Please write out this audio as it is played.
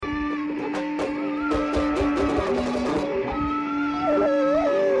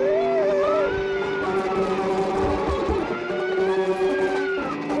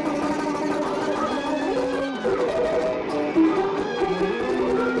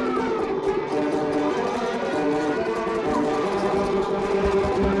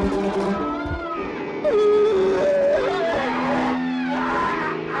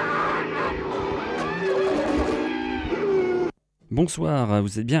bonsoir,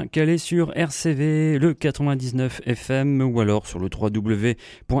 vous êtes bien calé sur RCV, le 99 FM ou alors sur le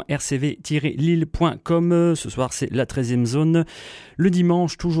www.rcv-lille.com. Ce soir c'est la 13e zone, le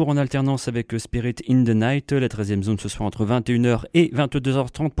dimanche toujours en alternance avec Spirit in the Night. La 13e zone ce soir entre 21h et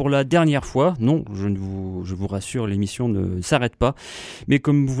 22h30 pour la dernière fois. Non, je vous rassure, l'émission ne s'arrête pas. Mais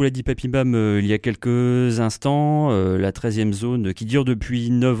comme vous l'a dit Papy Bam il y a quelques instants, la 13e zone qui dure depuis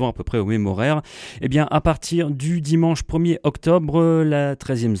 9 ans à peu près au même horaire, eh bien à partir du dimanche 1er octobre, la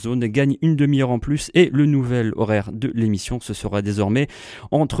 13e zone gagne une demi-heure en plus et le nouvel horaire de l'émission, ce sera désormais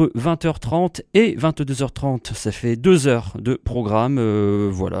entre 20h30 et 22h30. Ça fait 2 heures de programme,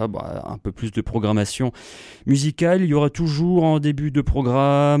 voilà, un peu plus de programmation musicale. Il y aura toujours en début de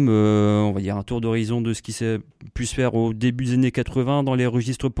programme, on va dire un tour d'horizon de ce qui s'est pu se faire au début des années 80 dans les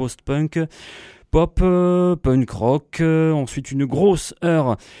registres post-punk, pop, punk rock, ensuite une grosse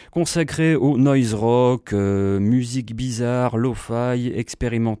heure consacrée au noise rock, musique bizarre, lo-fi,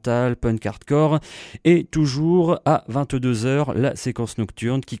 expérimental, punk hardcore, et toujours à 22h la séquence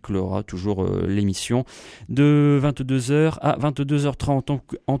nocturne qui clora toujours l'émission de 22h à 22h30.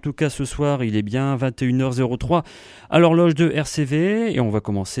 En tout cas ce soir il est bien 21h03 à l'horloge de RCV et on va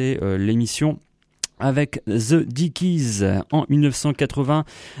commencer l'émission avec The Dickies en 1980,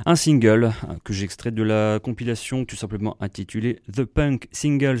 un single que j'extrais de la compilation tout simplement intitulée The Punk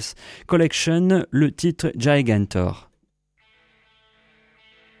Singles Collection, le titre Gigantor.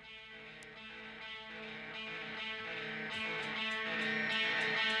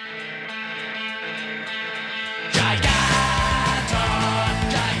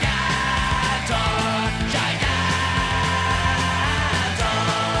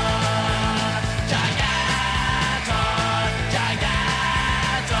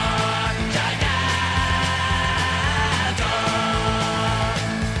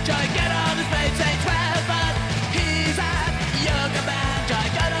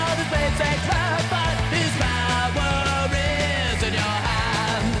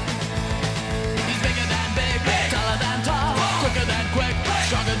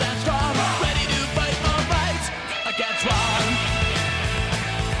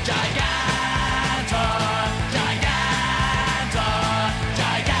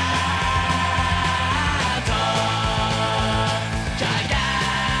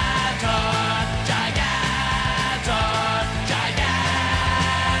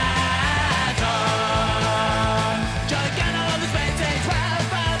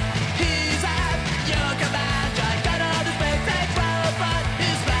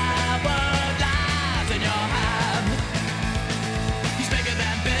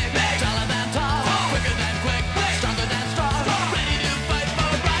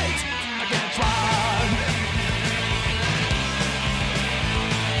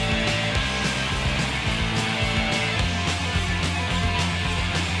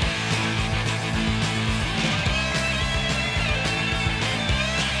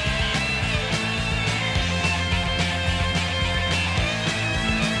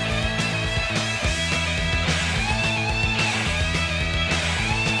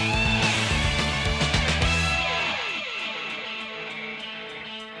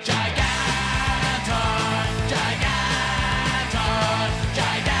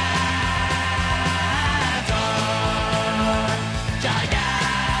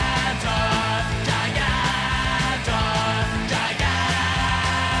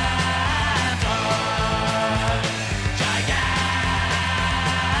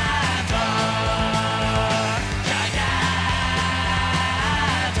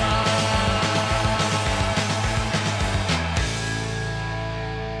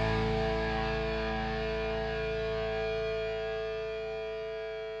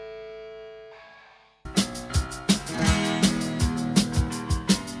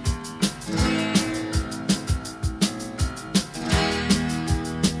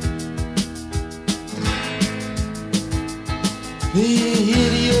 The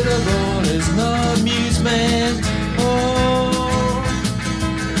idiot of all is no amusement. Oh,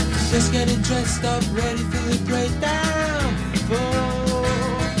 just getting dressed up, ready for the great downfall.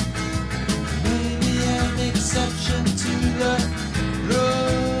 Maybe an exception to the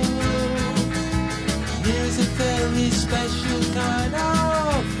rule. Here's a very special kind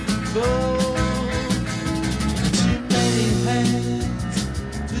of goal. Too many hands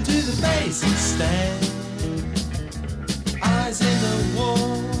to do the basic stand. Eyes in the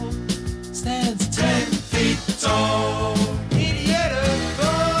wall, stands 10 feet tall. Idiot of all,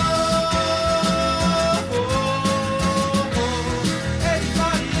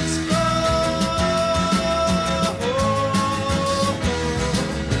 everybody is full.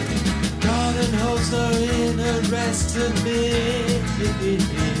 God and host are interested in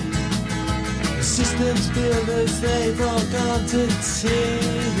systems builders, they've all gone to tea.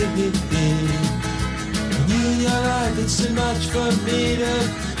 And you and your life, it's too much for me to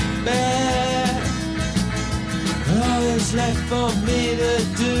bear. All that's left for me to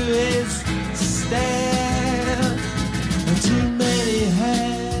do is stare. And too many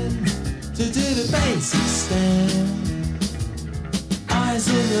hands to do the basic stand. Eyes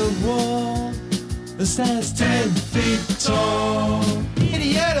in the wall that stands 10 feet tall.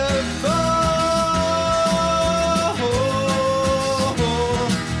 Idiot of fall.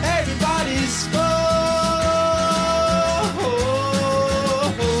 Everybody's fall.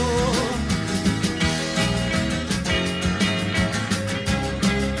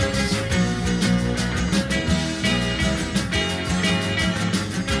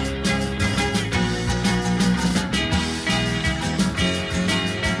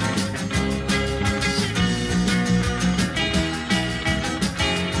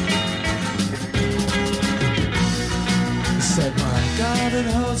 Said my garden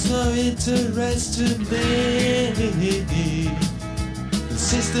holds no interest to me. The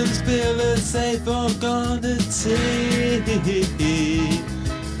systems builders, they've all gone to tea. And you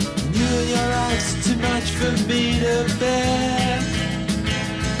and your life's too much for me to bear.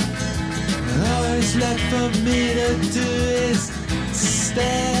 And all that's left for me to do is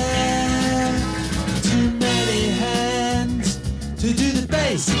stare. Too many hands to do the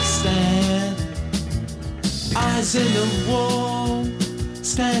basic stand. Eyes in the wall,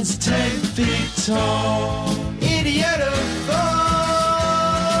 stands 10 feet tall. Idiot of fall.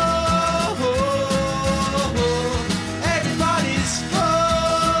 Everybody's fall.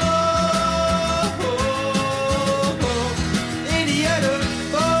 Idiot of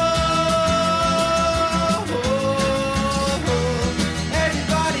fall.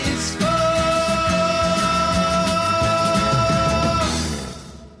 Everybody's fall.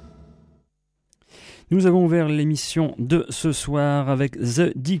 Nous avons ouvert l'émission de ce soir avec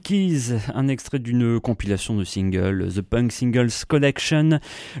The Dickies, un extrait d'une compilation de singles, The Punk Singles Collection,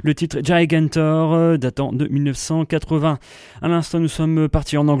 le titre Gigantor, datant de 1980. À l'instant, nous sommes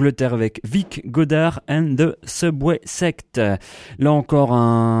partis en Angleterre avec Vic Godard and the Subway Sect. Là encore,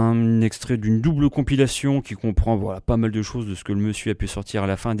 un extrait d'une double compilation qui comprend pas mal de choses de ce que le monsieur a pu sortir à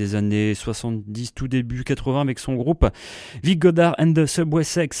la fin des années 70, tout début 80 avec son groupe. Vic Godard and the Subway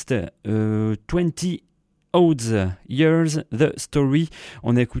Sect, 20 Odds Years The Story.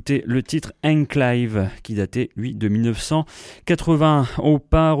 On a écouté le titre Enclave qui datait lui de 1980. On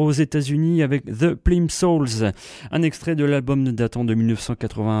part aux États-Unis avec The Plimsouls, un extrait de l'album datant de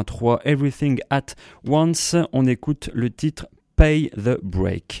 1983 Everything at Once. On écoute le titre Pay the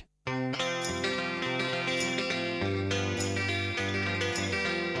Break.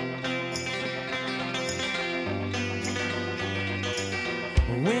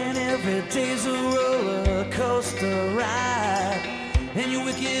 When every day's a roller coaster ride, and your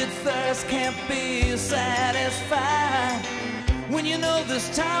wicked thirst can't be satisfied, when you know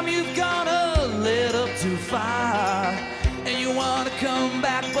this time you've gone a little too far, and you want to come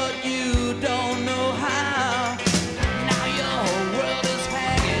back but you don't know how. Now your whole world is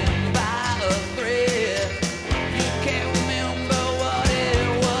hanging by a thread. You can't remember what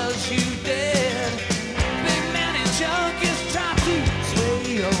it was you did. Big man in junk is trying to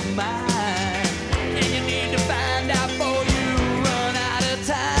sway your mind, and you need to find out before you run out of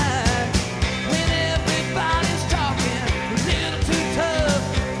time. When everybody's talking a little too tough,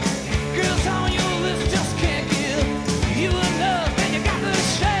 girls on your list just can't give you enough, and you got the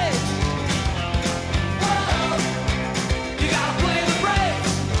shakes. Whoa, you gotta play the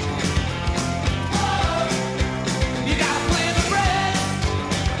brakes. Whoa, you gotta play the brakes.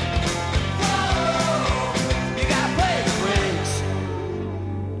 Whoa, you gotta play the brakes.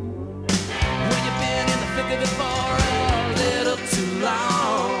 When you've been in the thick of it for a little too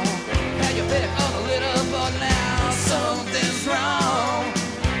long, had your pick on a little, but now something's wrong.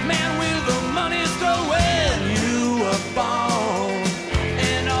 Man with the money's throw when you were born,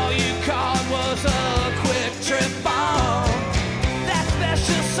 and all you caught was a quick trip on. That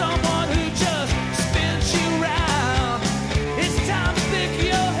special someone who just spins you round. It's time to pick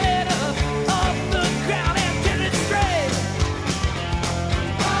your head up off the ground and get it straight.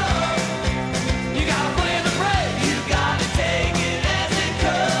 Whoa, you gotta play the brake. You gotta take it as it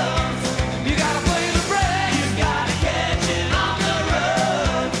comes. You gotta play the brake. You gotta catch it on the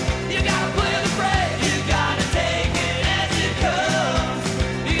road. You gotta play the brake. You gotta take it as it comes.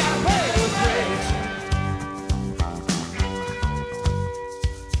 You gotta play the brakes.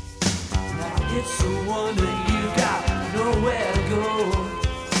 It's a wonder you got nowhere to go.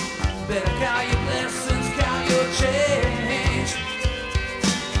 Better count your blessings, count your change.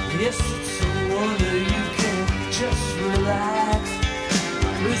 Yes, it's a wonder you can just relax.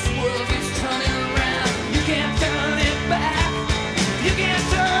 This world keeps turning around, you can't turn it back. You can't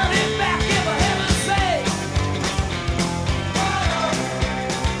turn it back, if for heaven's sake. Oh,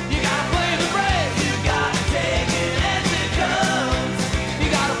 you gotta play the brave, you gotta take it as it comes. You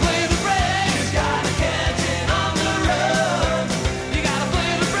gotta play the brave, you gotta catch it on the run. You gotta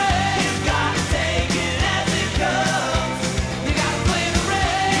play the brave, you gotta take it as it comes. You gotta play the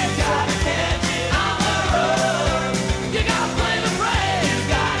brave, you gotta catch it on the run. You gotta play the brave, you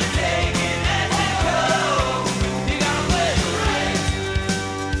gotta take it as it comes. You gotta play the brave.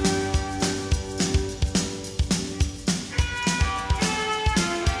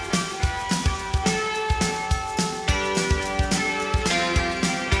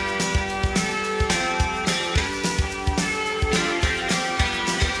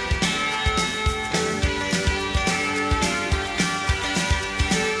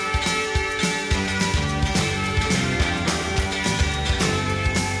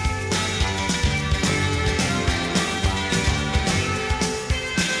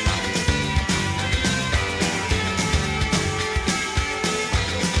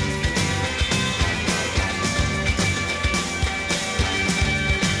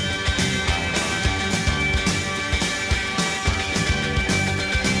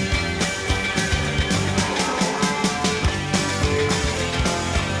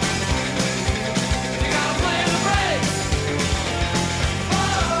 You gotta play the brave.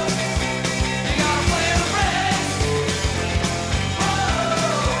 Oh, you gotta play the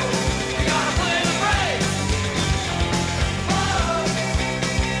brave. Oh, you gotta play the brave. Oh,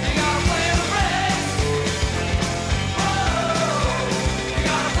 you gotta play the brave. Oh, you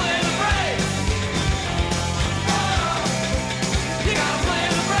gotta play the brave. Oh, you gotta play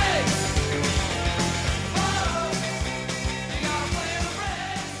the brave. Oh, you gotta play the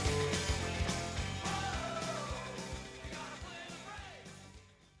brave.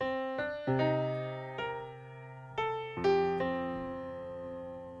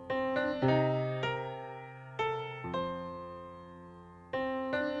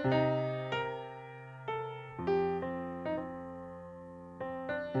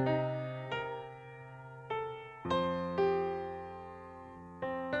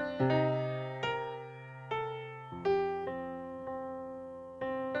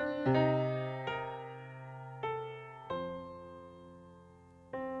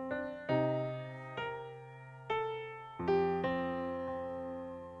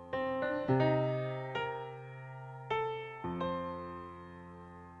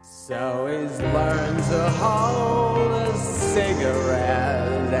 So he learns to hold a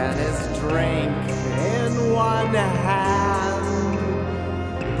cigarette and his drink in one hand.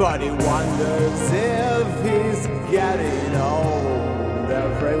 But he wonders if he's getting old.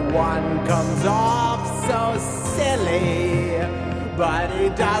 Everyone comes off so silly, but he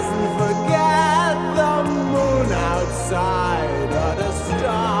doesn't forget the moon outside or the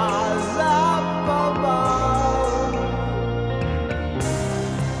stars up above.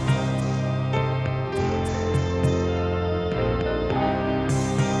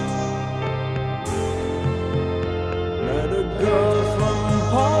 Met a girl from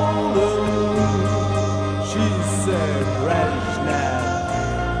Poland, she said Brezhnev.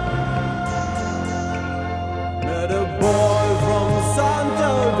 Met a boy from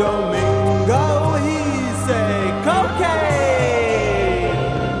Santo Domingo, he said cocaine.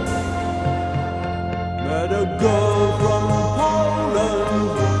 Met a girl from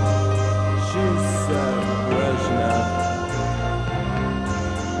Poland, she said Brezhnev.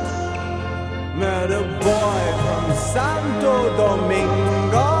 Met a boy from Santo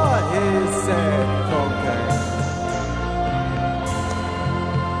Domingo, he said cocaine.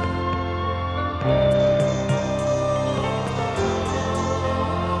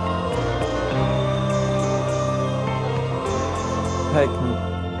 Hey,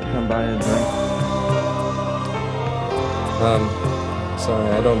 can I buy you a drink? Sorry,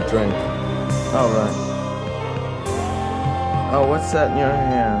 I don't drink. Oh, right. Oh, what's that in your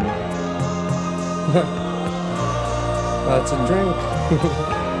hand? That's a drink.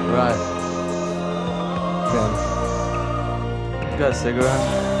 Right. Yeah. You got a cigarette?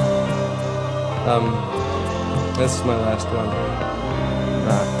 This is my last one.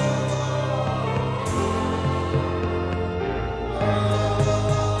 Right.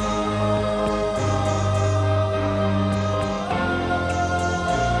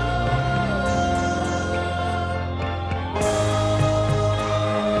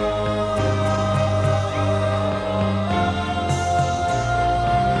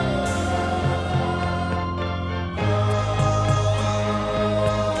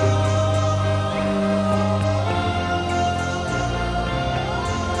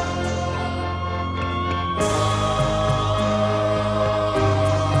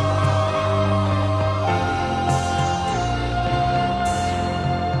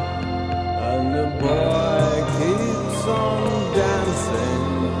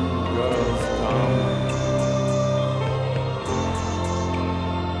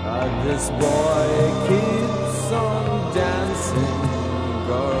 This boy keeps on dancing,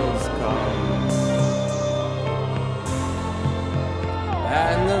 girls come,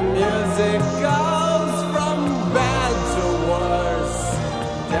 and the music goes from bad to worse,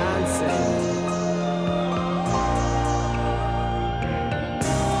 dancing,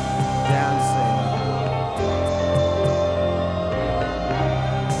 dancing.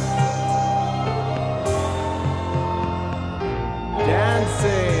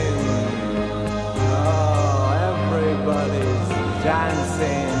 Dancing, oh, everybody's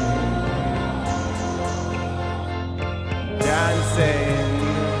dancing, dancing,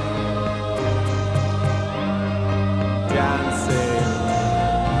 dancing.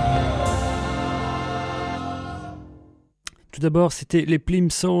 Tout d'abord, c'était les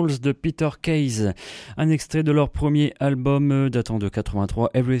Plimsouls de Peter Case, un extrait de leur premier album datant de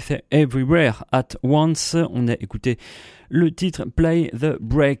 83, Everywhere at Once. On a écouté le titre Play the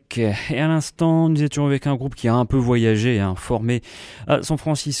Break. Et à l'instant, nous étions avec un groupe qui a un peu voyagé, formé à San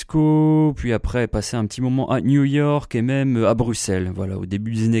Francisco, puis après passé un petit moment à New York et même à Bruxelles. Voilà, au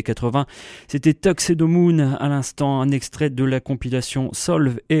début des années 80. C'était Tuxedo Moon, à l'instant, un extrait de la compilation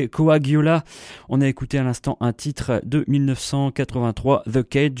Solve et Coagula. On a écouté à l'instant un titre de 1983, The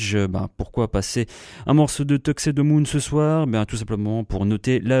Cage. Pourquoi passer un morceau de Tuxedo Moon ce soir ? Tout simplement pour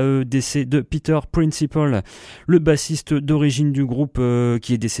noter la décès de Peter Principal, le bassiste d'origine du groupe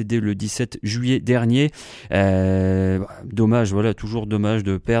qui est décédé le 17 juillet dernier. Dommage, voilà, toujours dommage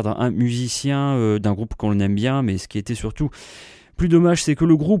de perdre un musicien d'un groupe qu'on aime bien, mais ce qui était surtout plus dommage, c'est que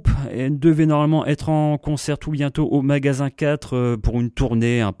le groupe devait normalement être en concert tout bientôt au Magasin 4 pour une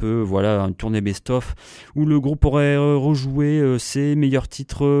tournée un peu, voilà, une tournée best-of où le groupe aurait rejoué ses meilleurs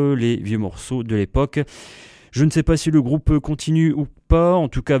titres, les vieux morceaux de l'époque. Je ne sais pas si le groupe continue ou pas, en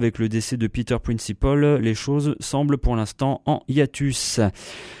tout cas avec le décès de Peter Principal, les choses semblent pour l'instant en hiatus.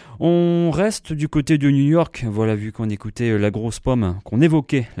 On reste du côté de New York, voilà, vu qu'on écoutait la grosse pomme, qu'on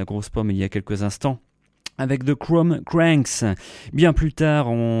évoquait la grosse pomme il y a quelques instants, avec The Chrome Cranks. Bien plus tard,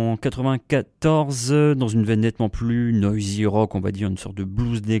 en 94, dans une veine nettement plus noisy rock, on va dire une sorte de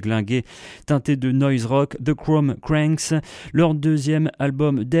blues déglingué, teinté de noise rock, The Chrome Cranks, leur deuxième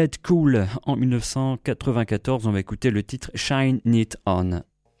album Dead Cool en 1994. On va écouter le titre Shine It On.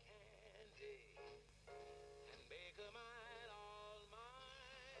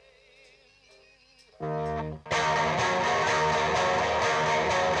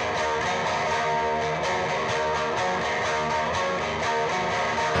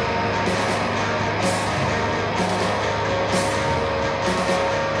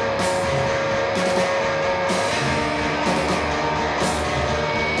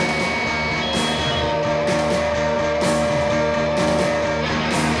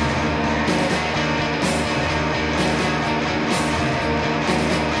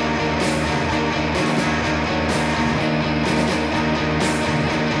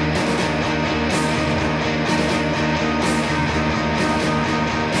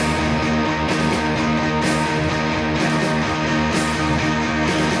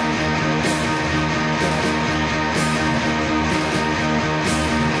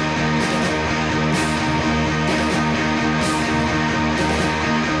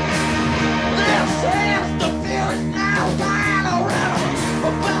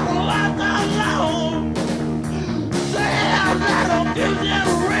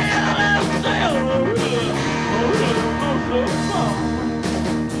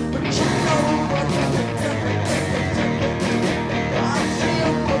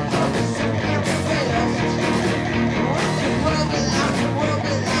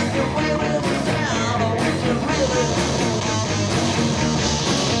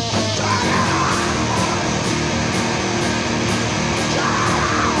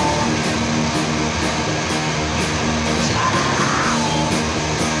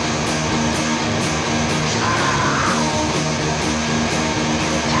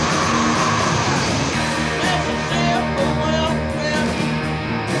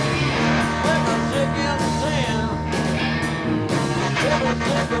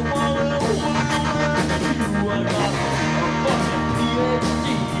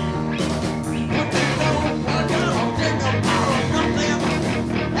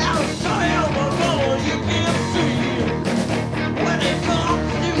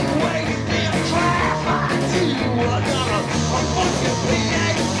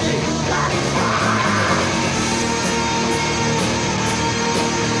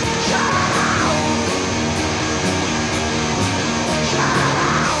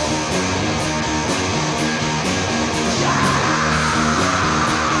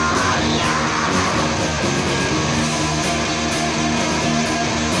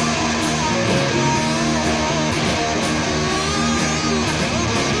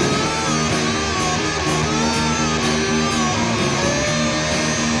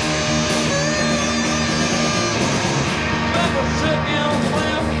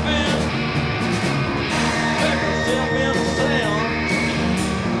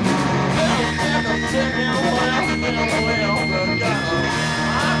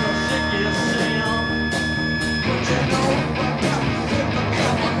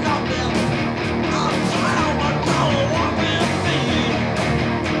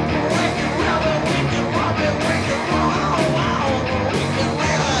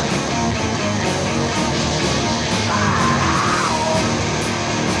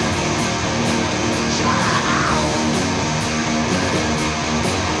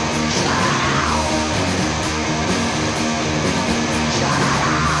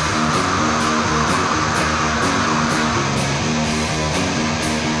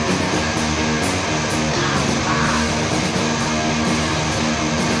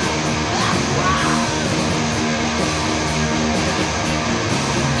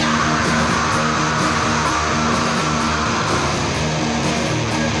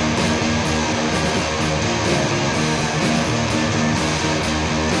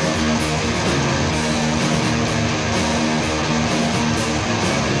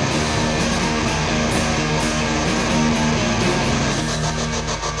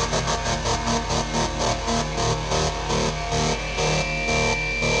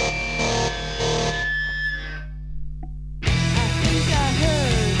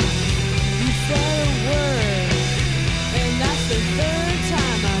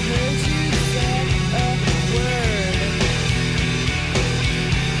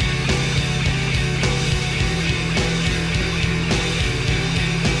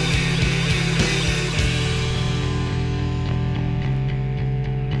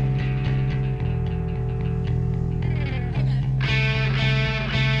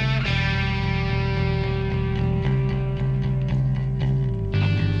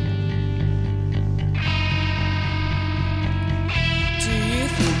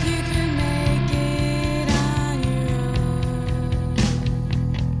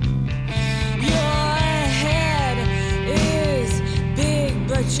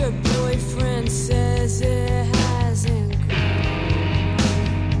 your boyfriend says it hasn't grown.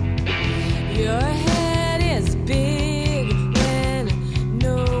 Your head is big when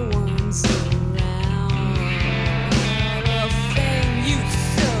no one's around. A thing you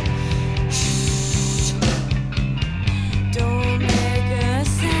so shh. Don't make a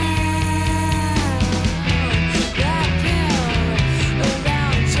sound. That pill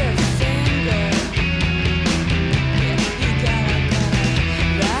around your finger. Yeah, you gotta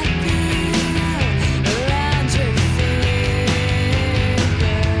that pill around your finger.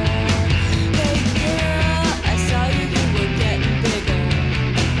 Hey girl, I saw you were getting bigger.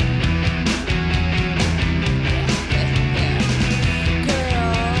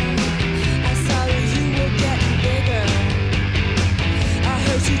 Girl, I saw you were getting bigger. I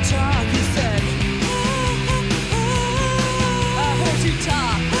heard you talk, you said. I heard you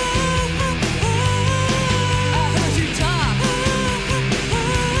talk. I heard you talk.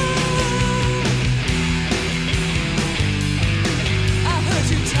 I heard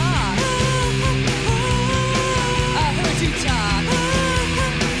you talk. I heard you talk.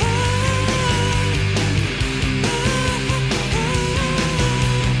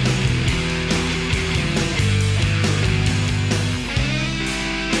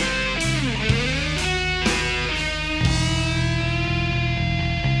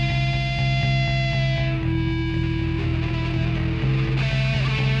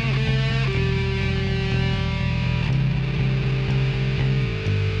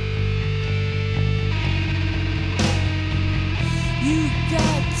 You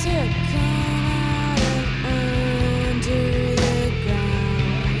got to come out under the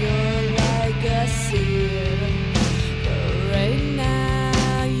ground. You're like a seal, but right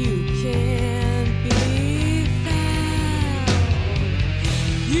now you can't be found.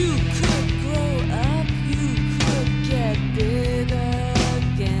 You could grow up, you could get big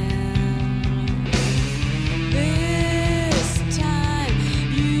again. This time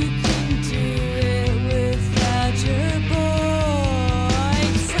you can do it without your boyfriend.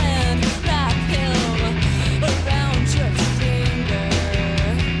 Wrap him around your finger.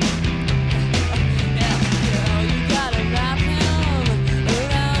 Yeah, girl, you gotta wrap him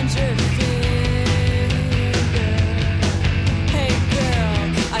around your finger. Hey girl,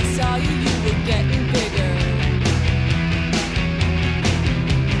 I saw you were getting bigger.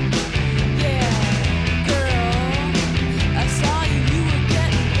 Yeah, girl, I saw you were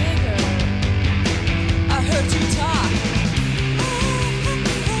getting bigger. I heard you talk.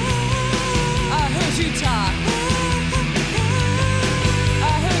 I heard you talk. I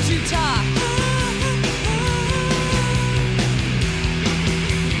heard you talk.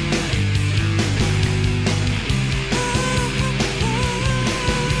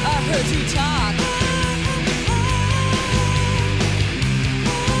 I heard you talk.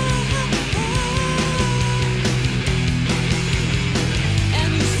 And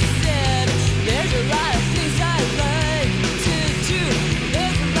you said, there's a lot of things I like to do.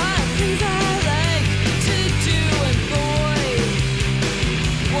 There's a lot of things I like to do. And boy,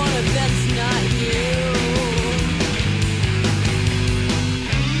 one of them's not you.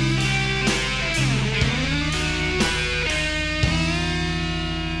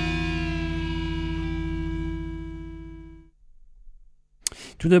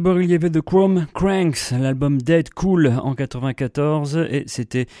 Tout d'abord, il y avait The Chrome Cranks, l'album Dead Cool en 94, et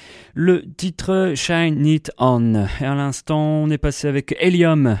c'était le titre Shine It On. Et à l'instant, on est passé avec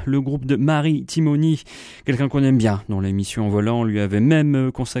Helium, le groupe de Marie Timony, quelqu'un qu'on aime bien dans l'émission En Volant. On lui avait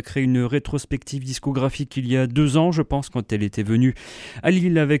même consacré une rétrospective discographique il y a 2 ans, je pense, quand elle était venue à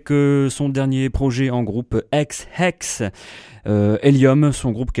Lille avec son dernier projet en groupe X-Hex. Helium,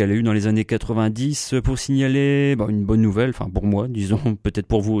 son groupe qu'elle a eu dans les années 90, pour signaler une bonne nouvelle, enfin pour moi, disons, peut-être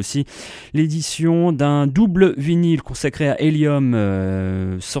pour vous aussi, l'édition d'un double vinyle consacré à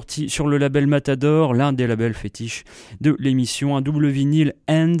Helium, sorti sur le label Matador, l'un des labels fétiches de l'émission, un double vinyle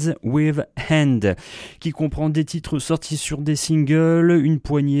Hand with Hand, qui comprend des titres sortis sur des singles, une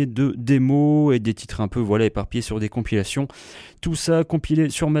poignée de démos et des titres un peu éparpillés sur des compilations. Tout ça compilé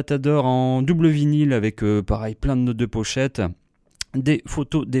sur Matador en double vinyle avec pareil plein de notes de pochette. des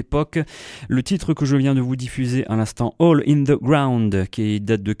photos d'époque. Le titre que je viens de vous diffuser à l'instant, All in the Ground, qui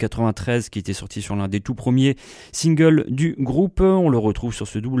date de 93, qui était sorti sur l'un des tout premiers singles du groupe. On le retrouve sur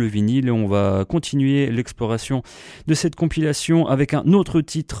ce double vinyle et on va continuer l'exploration de cette compilation avec un autre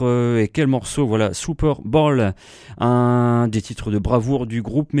titre. Et quel morceau, voilà, Super Bowl, un des titres de bravoure du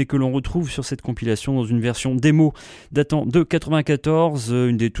groupe, mais que l'on retrouve sur cette compilation dans une version démo datant de 94,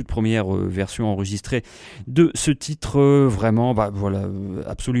 une des toutes premières versions enregistrées de ce titre. Vraiment, voilà,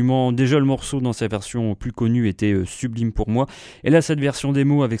 absolument. Déjà, le morceau dans sa version plus connue était sublime pour moi. Et là, cette version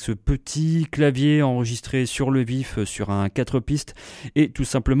démo avec ce petit clavier enregistré sur le vif sur un 4 pistes est tout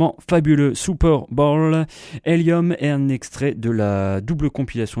simplement fabuleux. Super Bowl, Helium est un extrait de la double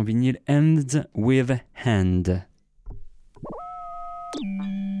compilation vinyle Hand with Hand.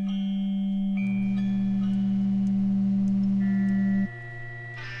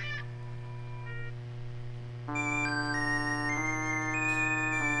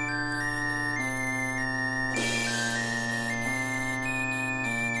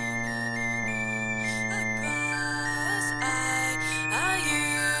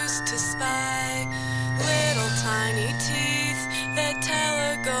 To spy little tiny teeth that tell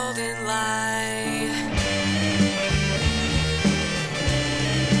a golden lie.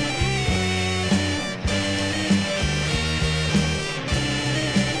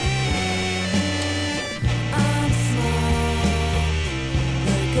 I'm small,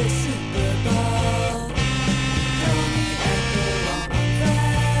 like a super ball. Throw me at the wall, I'm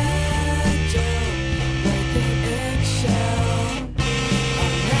fragile, like an eggshell.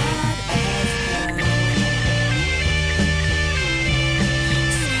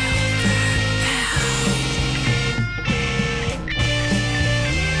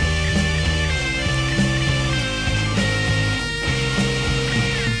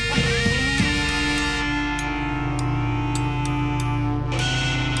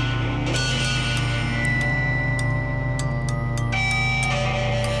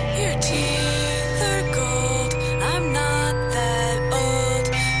 Your teeth are gold, I'm not that old.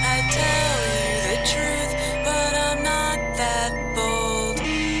 I tell you the truth, but I'm not that bold.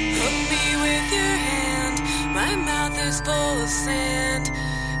 Hook me with your hand, my mouth is full of sand.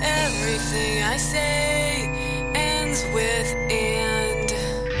 Everything I say ends with and.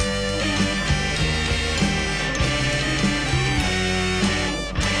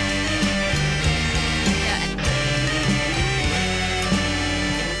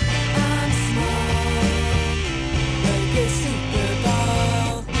 I'm small, like a super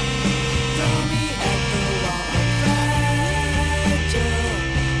ball. Throw me at the wall, I'm fragile,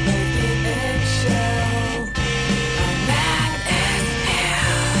 like an eggshell. I'm mad as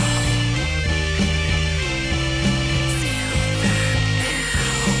hell.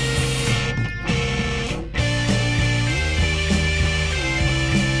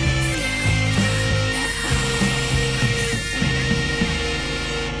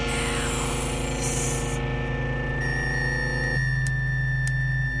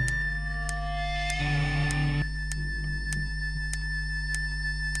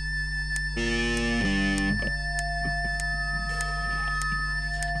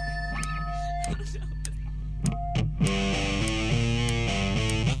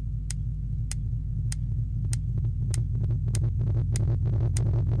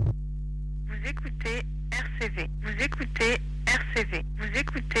 Vous écoutez RCV. Vous écoutez RCV. Vous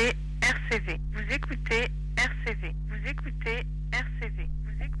écoutez RCV. Vous écoutez RCV. Vous écoutez RCV.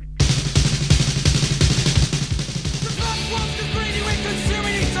 Vous écoutez. The first one's just greedy with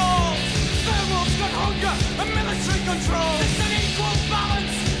consuming it all. Third world's got hunger and military control. This unequal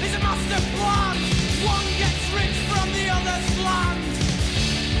balance is a master plan. One gets rich from the other's land.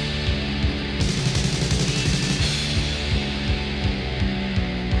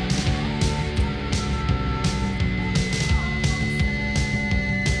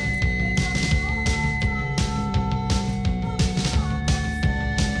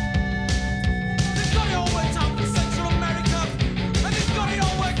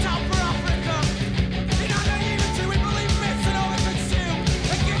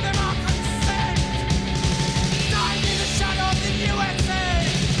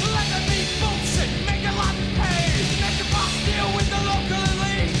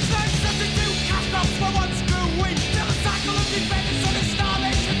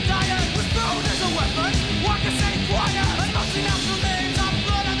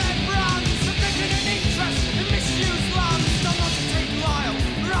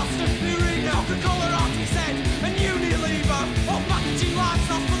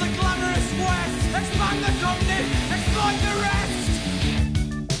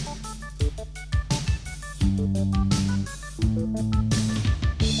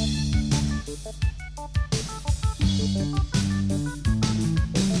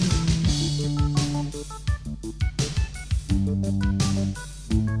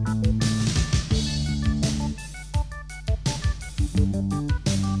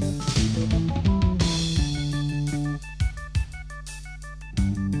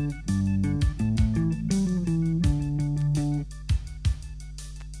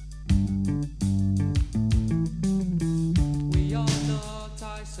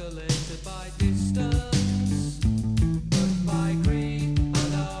 isolated by distance, but by greed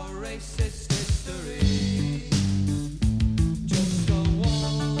and our racist history. Just a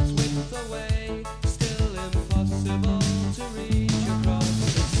waltz with the way, still impossible to reach across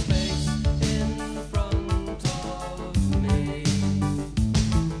the space in front of me.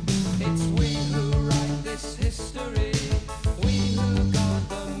 It's we who write this history, we who guard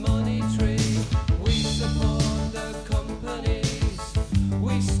the money tree, we support the companies,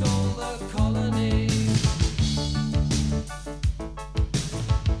 we stole the colonies.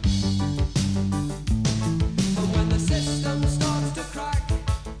 And when the system starts to crack,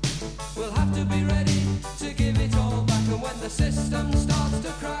 we'll have to be ready to give it all back. And when the system starts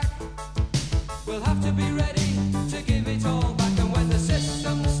to crack, we'll have to be ready to give it all back. And when the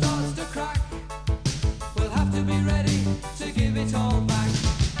system starts to crack, we'll have to be ready to give it all back.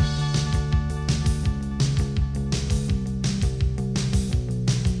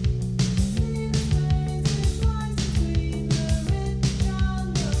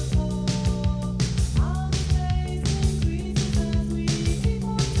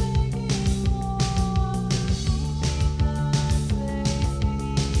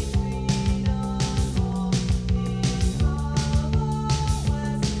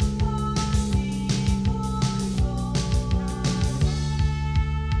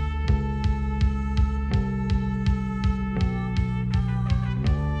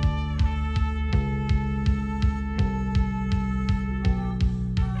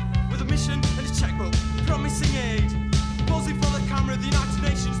 With a mission and a checkbook, promising aid. Posing for the camera, the United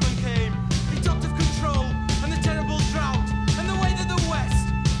Nations man came. He talked of control and the terrible drought, and the way that the West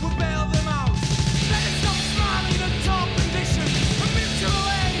would bail them out. Let us stop smiling at top condition, and mutual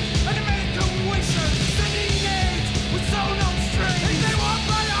aid and American wishes. Sending aid with sewn on strings. If they want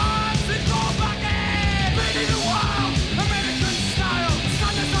my arms, then go back in. Ready the world, American style.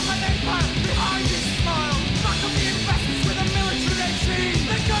 Stand us up an empire behind his smile. Back up the investments with a military regime.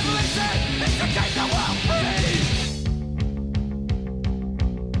 The government said it's to keep the world free.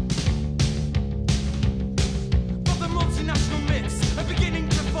 But the multinational myths are beginning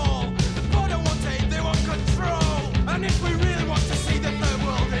to fall. The poor don't want aid, they want control. And if we really want to see the third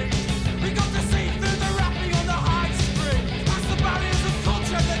world eat, we got to see through the wrapping on the high spring. Past the barriers of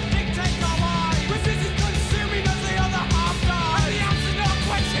culture that dictate our lives. We're busy consuming as the other half dies. And the answer's no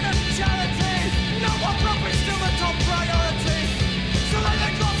question of charity. No more profit, still the top priority. So let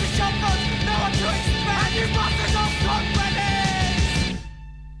the closest shoppers know what to expect. And you bastards of companies!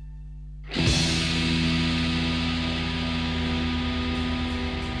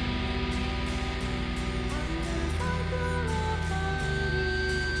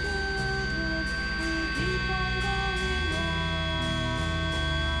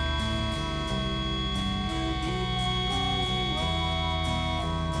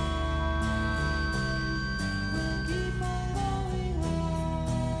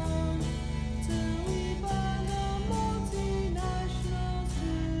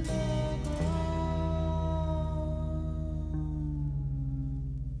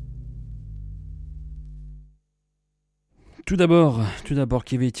 Tout d'abord,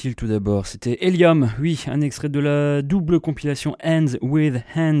 qu'y avait-il tout d'abord? C'était Helium, oui, un extrait de la double compilation Hand with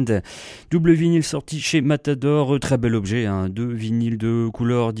Hand. Double vinyle sorti chez Matador, très bel objet, hein, deux vinyles de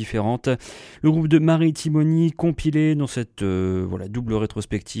couleurs différentes. Le groupe de Marie Timony compilé dans cette double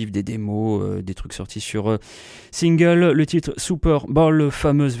rétrospective, des démos, des trucs sortis sur single. Le titre Super Bowl,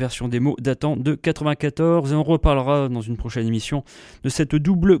 fameuse version démo datant de 94, et on reparlera dans une prochaine émission de cette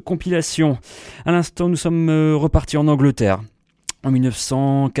double compilation. À l'instant, nous sommes repartis en Angleterre. En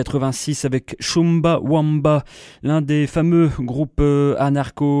 1986 avec Chumbawamba, l'un des fameux groupes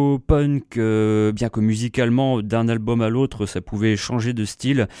anarcho-punk, bien que musicalement d'un album à l'autre ça pouvait changer de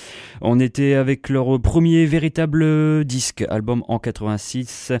style. On était avec leur premier véritable disque, album en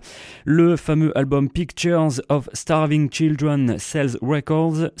 86, le fameux album Pictures of Starving Children Sells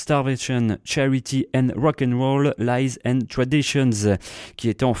Records, Starvation, Charity and Rock'n'Roll, Lies and Traditions, qui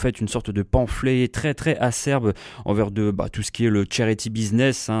était en fait une sorte de pamphlet très très acerbe envers de tout ce qui est le charity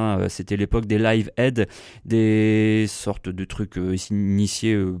business, hein. C'était l'époque des Live Aid, des sortes de trucs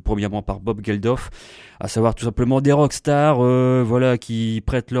initiés premièrement par Bob Geldof, à savoir tout simplement des rockstars qui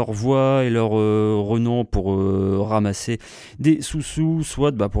prêtent leur voix et leur renom pour ramasser des sous-sous,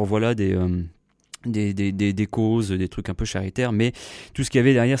 soit pour des causes, des trucs un peu charitaires, mais tout ce qu'il y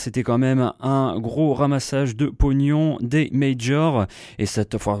avait derrière, c'était quand même un gros ramassage de pognon des majors. Et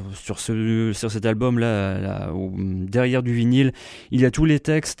sur cet album là, derrière du vinyle, il y a tous les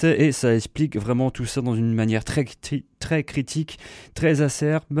textes et ça explique vraiment tout ça dans une manière très critique, très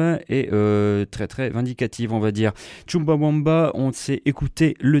acerbe et très très vindicative, on va dire. Chumbawamba, on s'est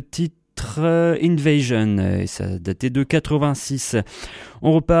écouté le titre Invasion, et ça datait de 86.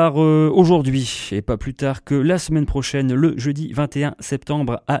 On repart aujourd'hui et pas plus tard que la semaine prochaine, le jeudi 21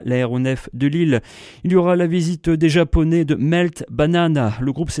 septembre à l'aéronef de Lille. Il y aura la visite des Japonais de Melt Banana.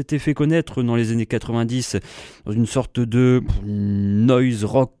 Le groupe s'était fait connaître dans les années 90 dans une sorte de noise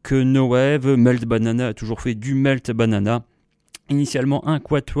rock no wave. Melt Banana a toujours fait du Melt Banana. Initialement un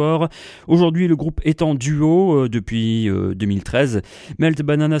quatuor, aujourd'hui le groupe est en duo depuis 2013. Melt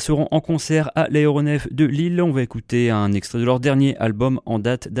Banana seront en concert à l'aéronef de Lille. On va écouter un extrait de leur dernier album en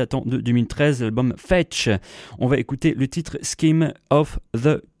date datant de 2013, l'album Fetch. On va écouter le titre Scheme of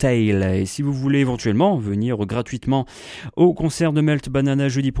the Tale. Et si vous voulez éventuellement venir gratuitement au concert de Melt Banana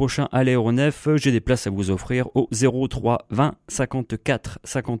jeudi prochain à l'aéronef, j'ai des places à vous offrir au 03 20 54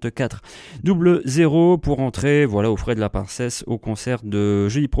 54 00 pour entrer, voilà, aux frais de la princesse au concert de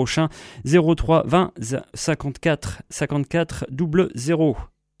jeudi prochain. 03 20 54 54 00. Love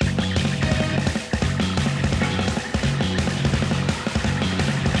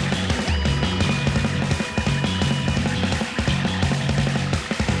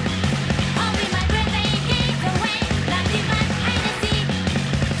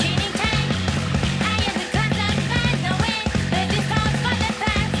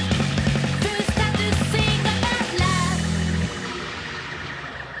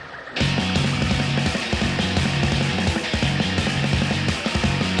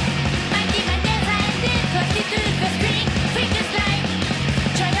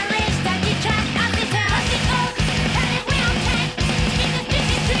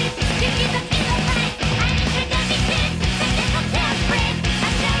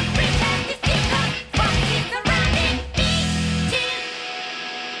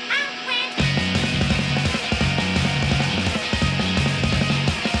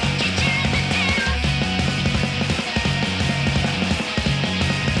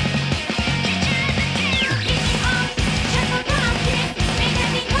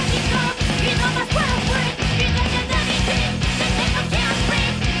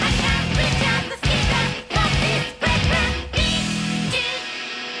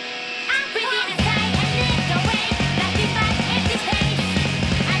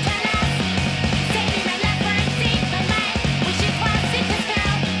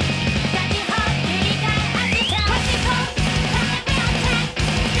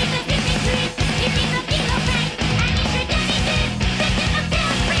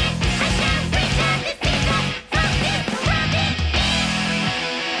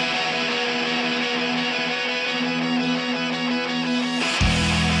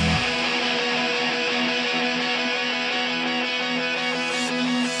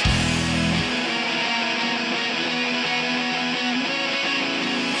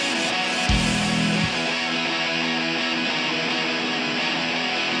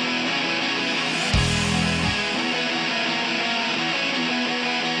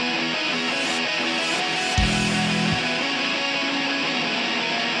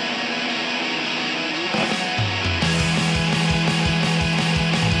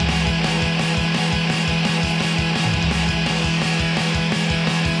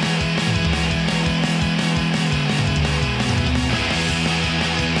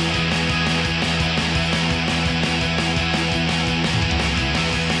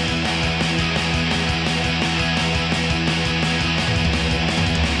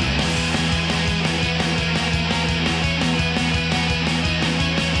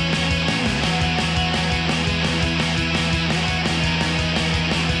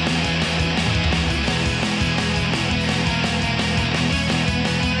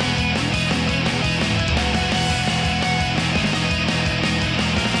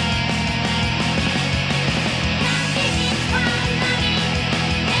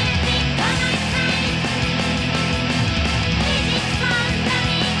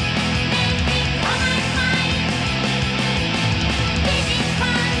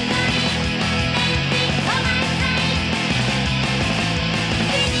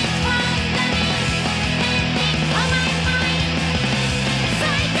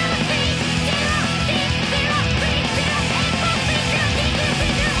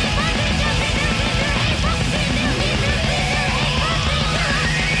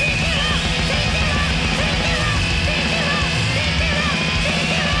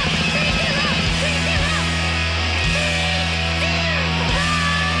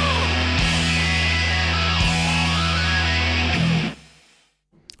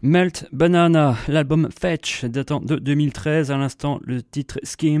Melt Banana, l'album Fetch datant de 2013, à l'instant le titre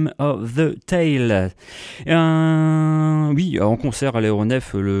Scheme of the Tale. Oui, en concert à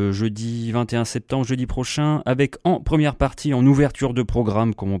l'aéronef le jeudi 21 septembre, jeudi prochain, avec en première partie, en ouverture de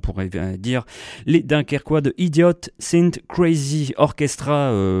programme, comme on pourrait dire, les Dunkerquois de Idiot Synth Crazy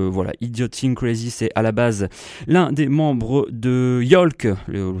Orchestra. Voilà, Idiot Synth Crazy, c'est à la base l'un des membres de Yolk,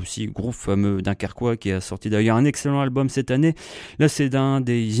 aussi groupe fameux Dunkerquois qui a sorti d'ailleurs un excellent album cette année. Là, c'est d'un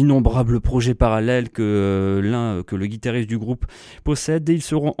des innombrables projets parallèles que le guitariste du groupe possède, et ils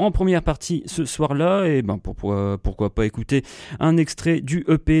seront en première partie ce soir-là. Et pourquoi pas écouter un extrait du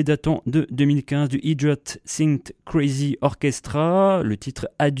EP datant de 2015 du Idiot Synth Crazy Orchestra, le titre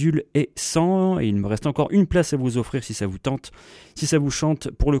Adule et 100. Et il me reste encore une place à vous offrir si ça vous tente, si ça vous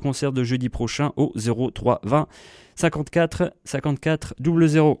chante, pour le concert de jeudi prochain au 03 20 54 54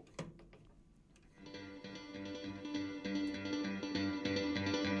 00.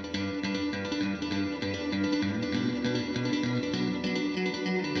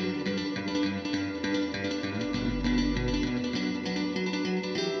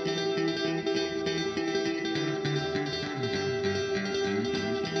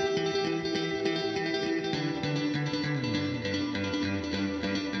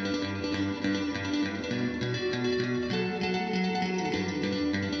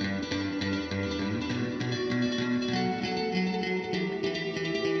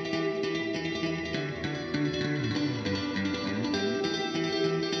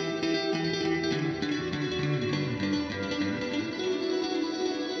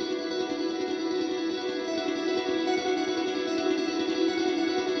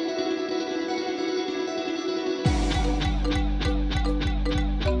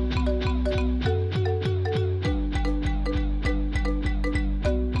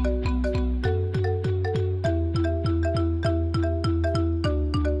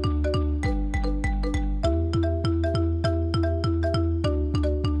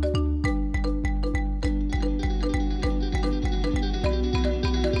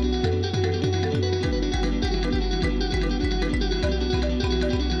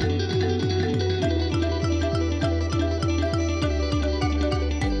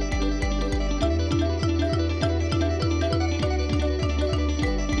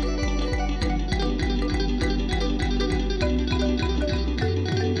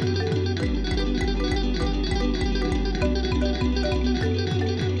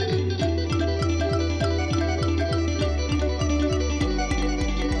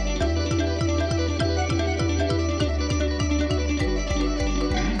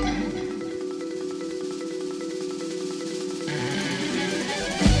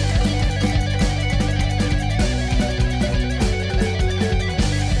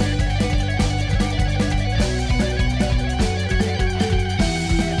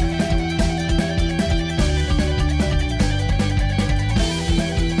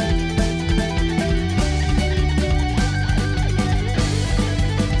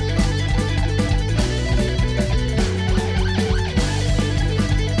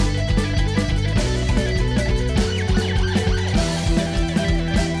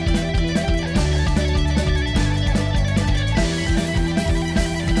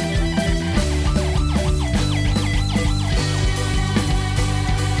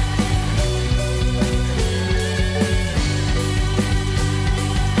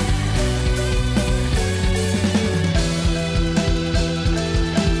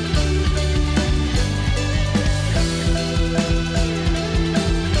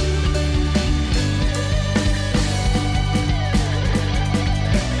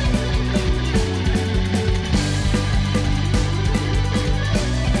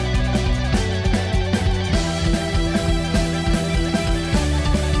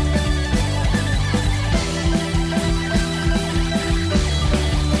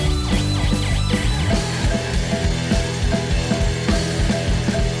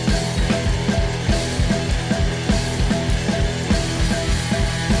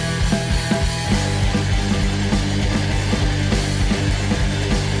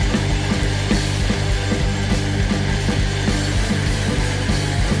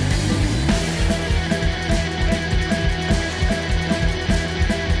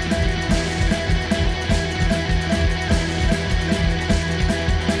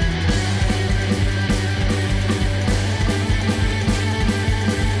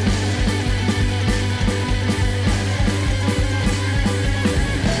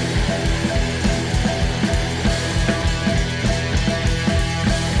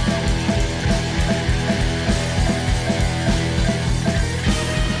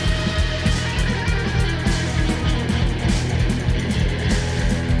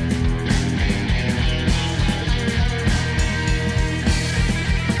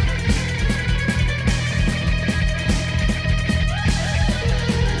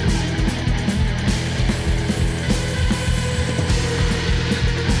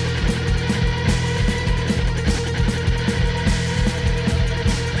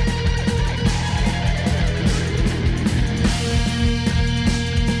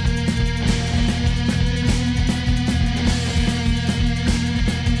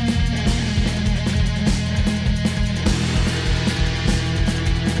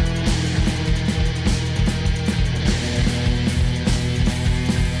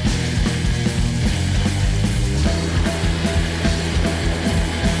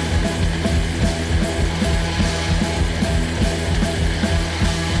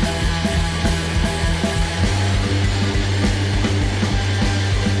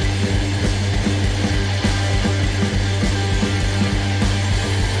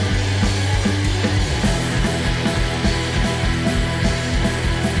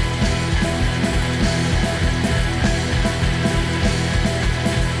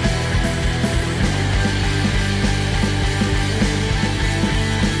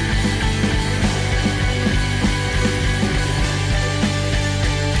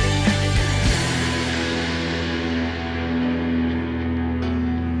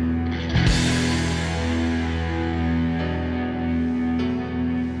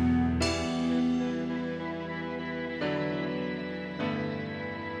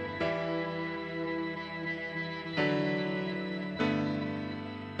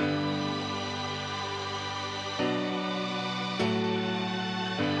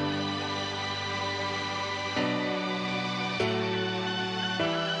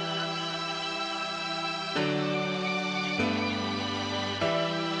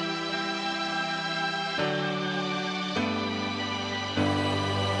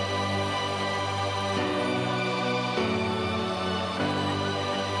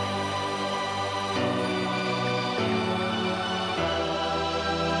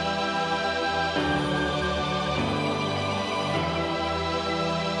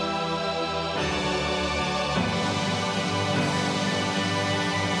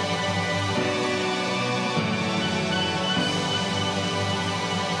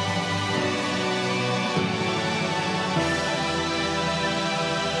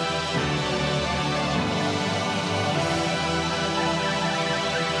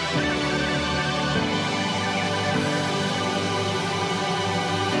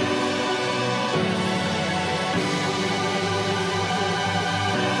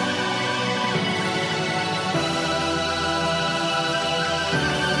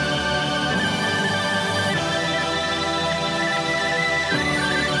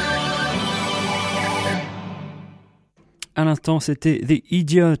 l'instant, c'était The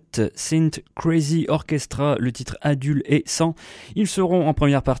Idiot, Synth Crazy Orchestra, le titre Adule et 100. Ils seront en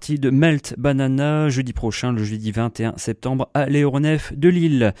première partie de Melt Banana jeudi prochain, le jeudi 21 septembre à l'Aéronef de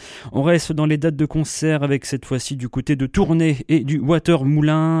Lille. On reste dans les dates de concert avec cette fois-ci du côté de Tournai et du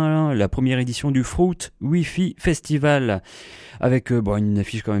Watermoulin, la première édition du Fruit Wi-Fi Festival. Avec une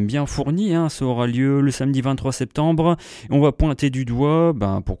affiche quand même bien fournie, ça aura lieu le samedi 23 septembre. On va pointer du doigt,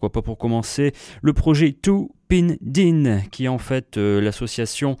 pourquoi pas pour commencer, le projet Two Pin Din, qui est en fait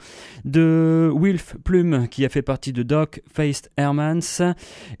l'association de Wilf Plume, qui a fait partie de Doc Faced Hermans,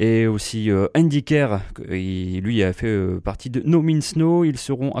 et aussi Andy Kerr, lui a fait partie de No Means No. Ils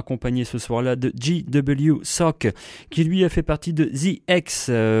seront accompagnés ce soir-là de G.W. Sock, qui lui a fait partie de The X.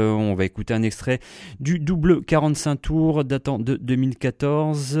 On va écouter un extrait du double 45 tours datant de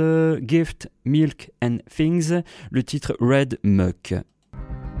 2014, Gift, Milk and Things, le titre Red Muck.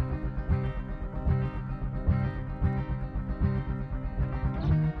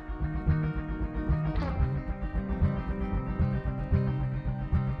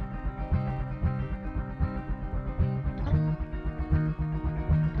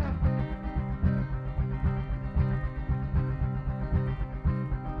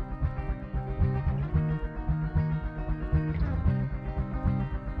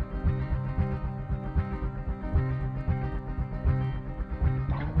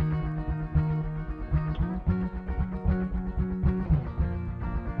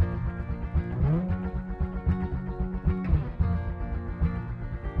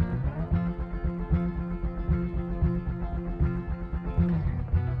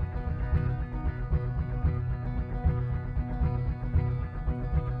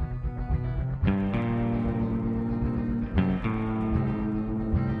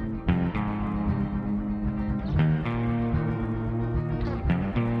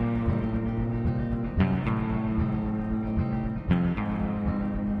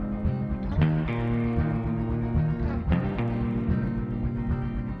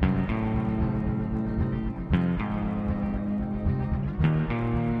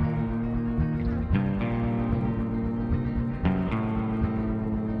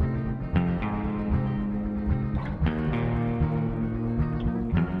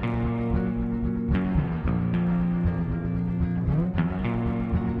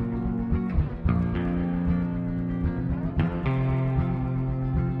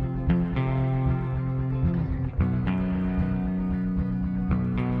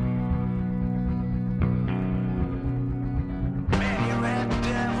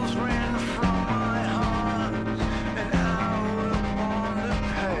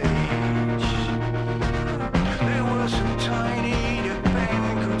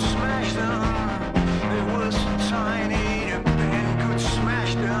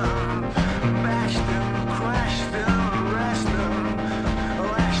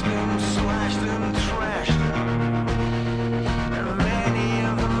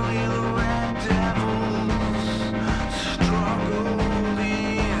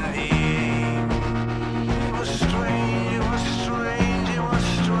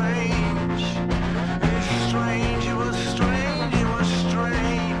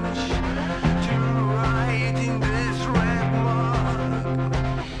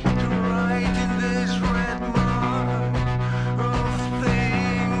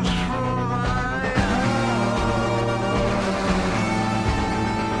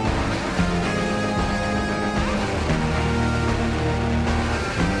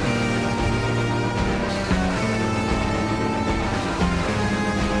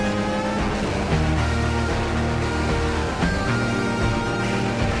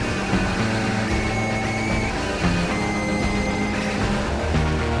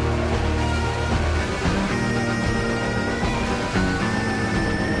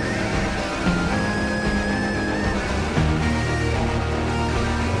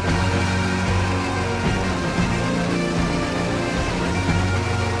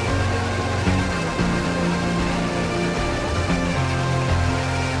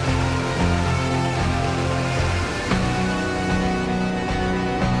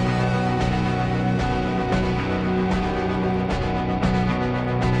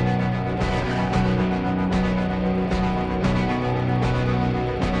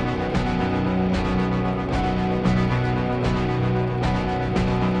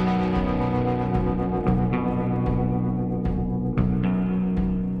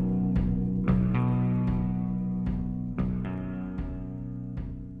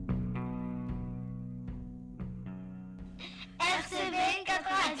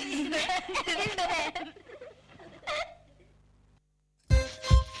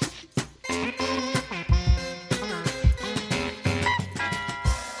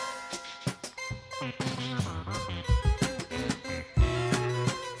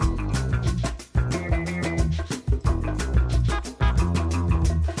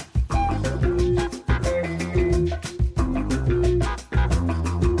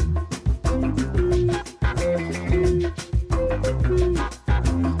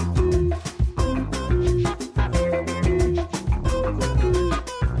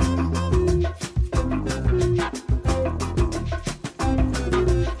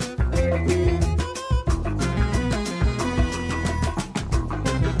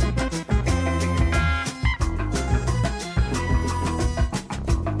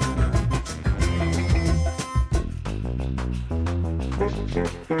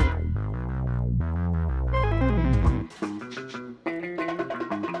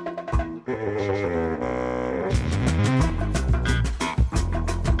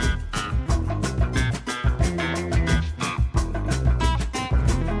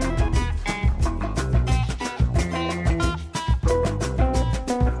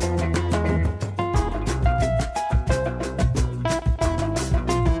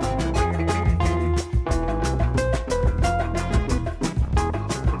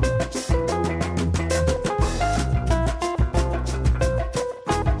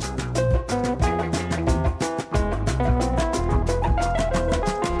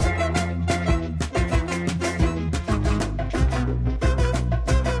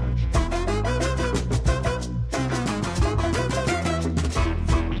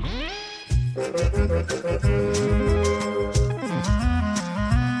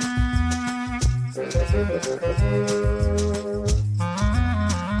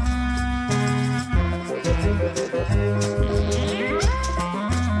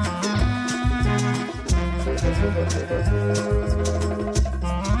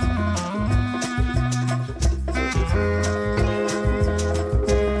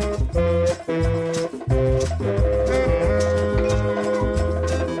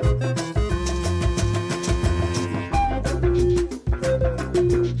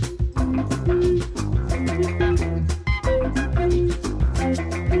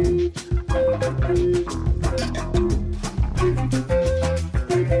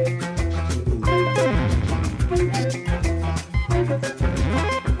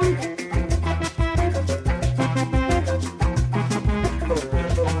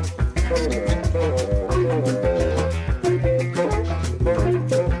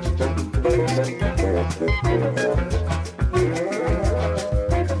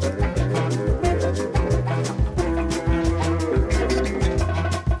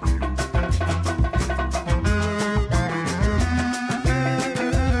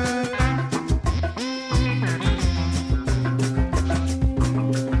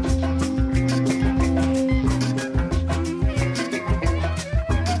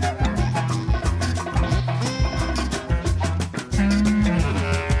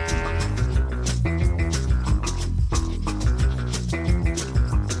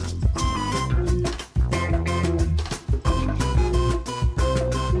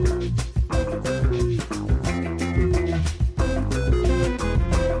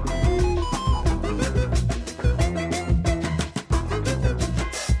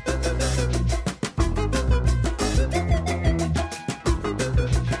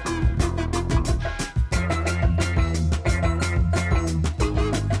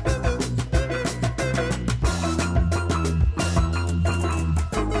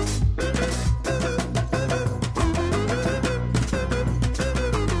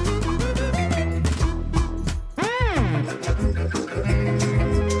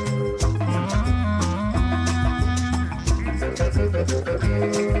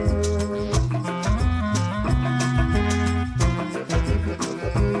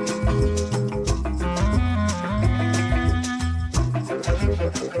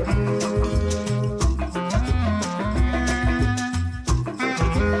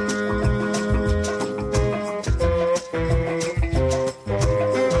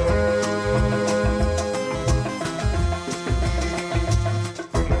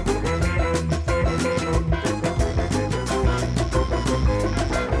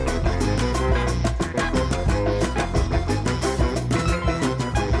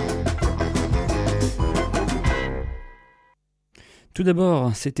 Tout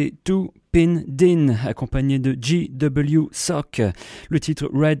d'abord, c'était Two Pin Din, accompagné de G.W. Sock. Le titre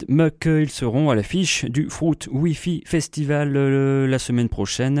Red Muck, ils seront à l'affiche du Fruit Wi-Fi Festival la semaine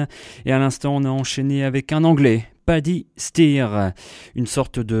prochaine. Et à l'instant, on a enchaîné avec un anglais, Paddy Steer, une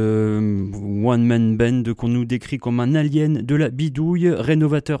sorte de one-man band qu'on nous décrit comme un alien de la bidouille,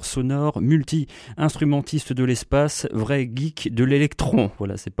 rénovateur sonore, multi-instrumentiste de l'espace, vrai geek de l'électron.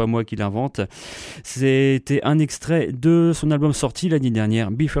 Voilà, c'est pas moi qui l'invente. C'était un extrait de son album sorti l'année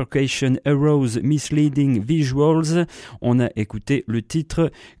dernière, Bifurcation Arrows Misleading Visuals. On a écouté le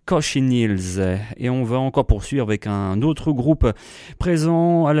titre Cochineals. Et on va encore poursuivre avec un autre groupe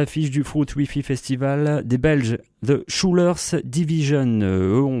présent à l'affiche du Fruit Wi-Fi Festival, des Belges, The Schulers Division.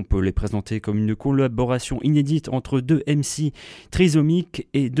 Eux, on peut les présenter comme une collaboration inédite entre deux MC trisomiques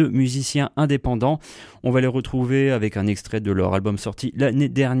et deux musiciens indépendants. On va les retrouver avec un extrait de leur album sorti l'année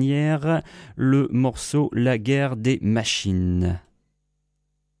dernière, le morceau La guerre des machines.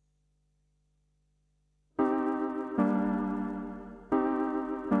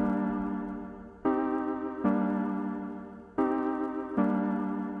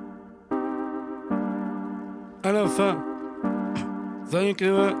 À la fin, ça rien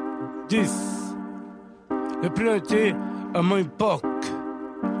que 10. Le piloté à mon époque.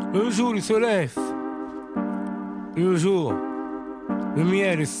 Le jour il se lève. Le jour, le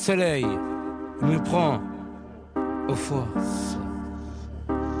miel, le soleil, il me prend aux forces.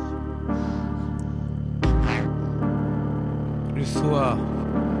 Le soir,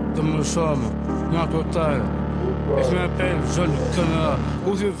 dans mon chambre, noir total, et je m'appelle John Connor,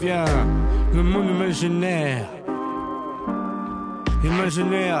 où je viens, le monde imaginaire.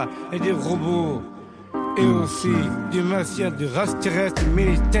 Imaginaire et des robots, et aussi des martiens, des races terrestres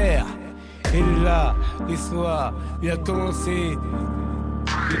militaires. Et là, l'histoire, il a commencé, et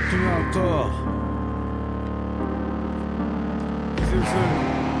plus encore. Je veux,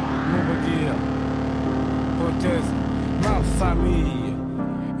 on va dire, proteste ma famille.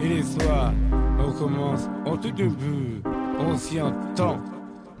 Et l'histoire, on commence en tout début, ancien temps,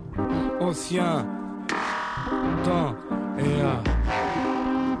 et là.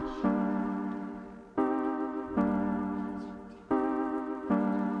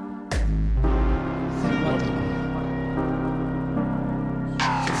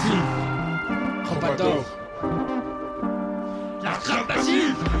 La crainte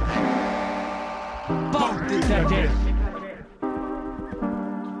passive. Bande d'éternel.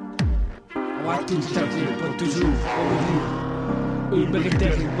 On va tout changer pour toujours revenir. Une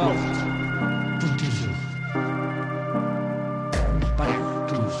véritable morte pour toujours. Pas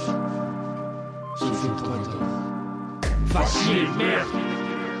tous. Je fais trop tard. Facile, merde.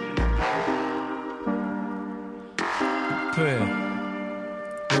 Peur.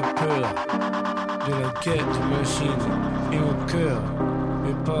 Le peur de la quête machine et au cœur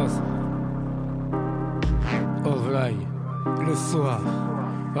me passe au rail le soir.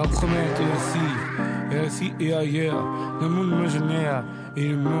 Va promettre ici et ailleurs, le monde imaginaire et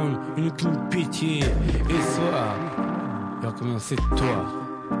le monde une qu'une pitié. Et soir, va commencer toi.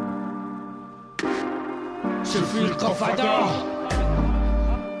 Je suis le confident.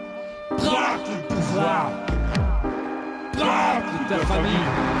 Braque le pouvoir. Braque ta famille.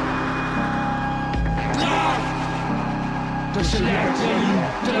 Braque de ce merveilleux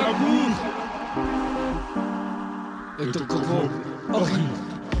de l'amour. Et ton corps horrible.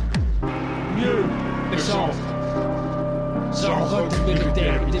 Mieux et sans route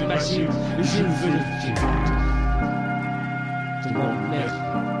militaire et des machines. Et je veux le tuer. De mon merde.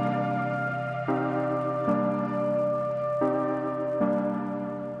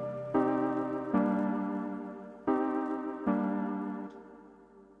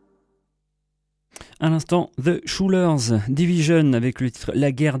 À l'instant, The Schulers Division avec le titre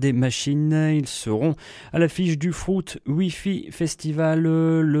La guerre des machines. Ils seront à l'affiche du Fruit Wi-Fi Festival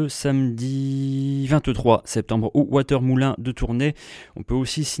le samedi 23 septembre au Watermoulin de Tournai. On peut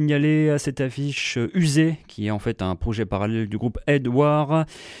aussi signaler à cette affiche Usé, qui est en fait un projet parallèle du groupe Edward.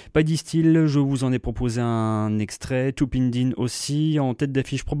 Paddy Steele, je vous en ai proposé un extrait. Tupindin aussi. En tête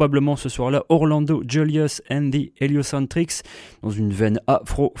d'affiche probablement ce soir-là, Orlando Julius and the Heliocentrics dans une veine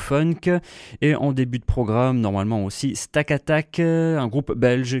afro-funk. Et en début de programme, normalement aussi Stack Attack, un groupe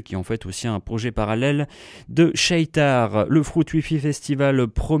belge qui en fait aussi un projet parallèle de Shaitar. Le Fruit Wi-Fi Festival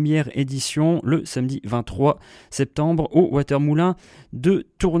première édition le samedi 23 septembre au Watermoulin de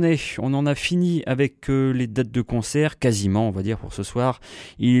Tournai. On en a fini avec les dates de concert, quasiment on va dire pour ce soir.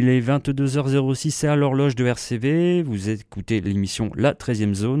 Il est 22h06 à l'horloge de RCV. Vous écoutez l'émission La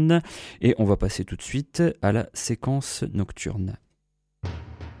 13e Zone et on va passer tout de suite à la séquence nocturne. Ooh.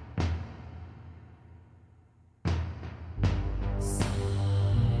 'Cause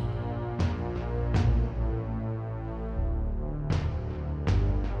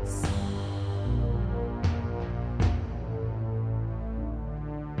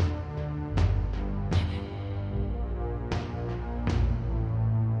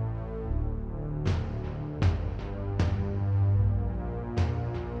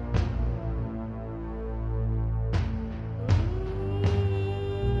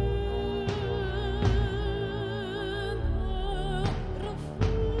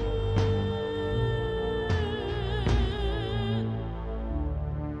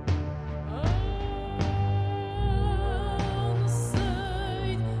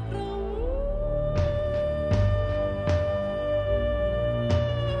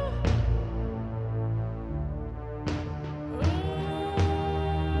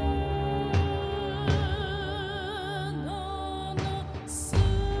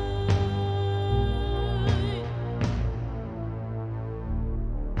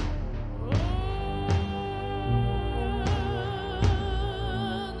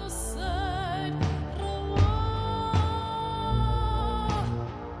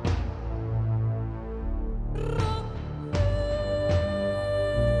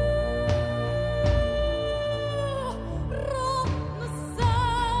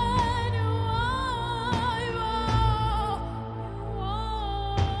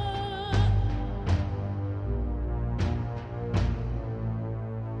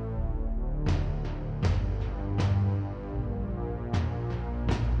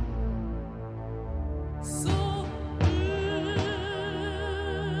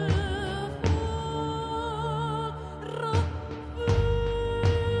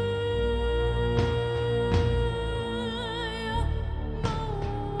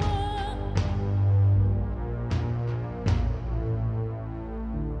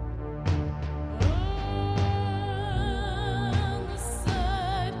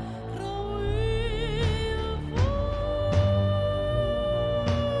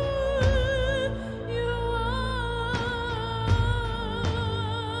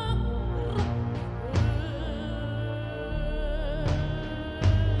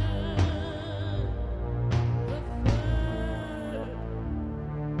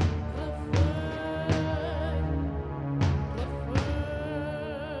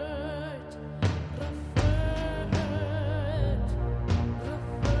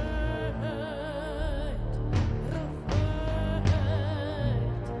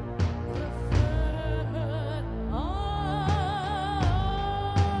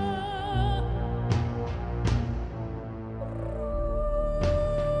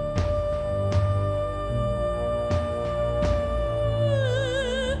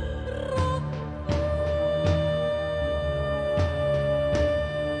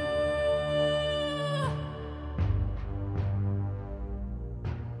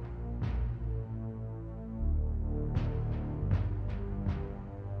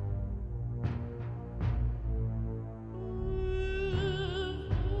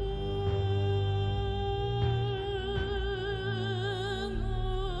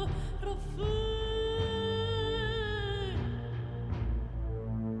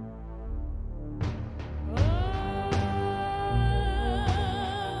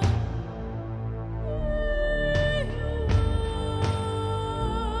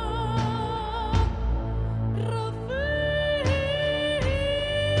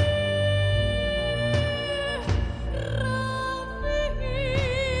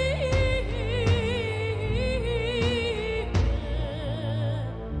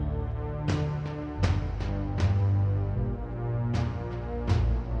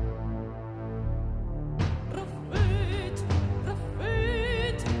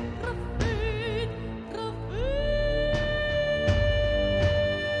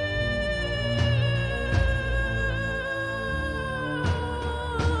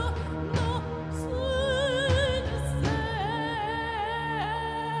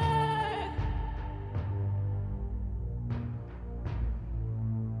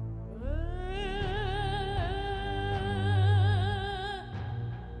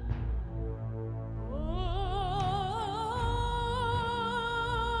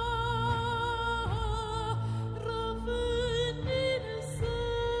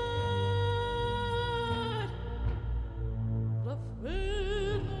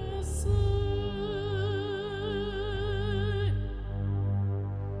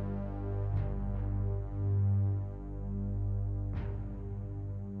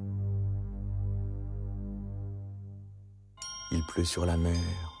Il pleut sur la mer.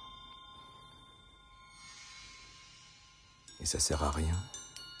 Et ça sert à rien.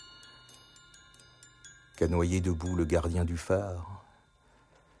 Qu'à noyer debout le gardien du phare.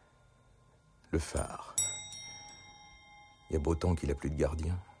 Le phare. Il y a beau temps qu'il n'a plus de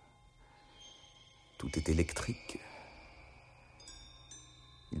gardien. Tout est électrique.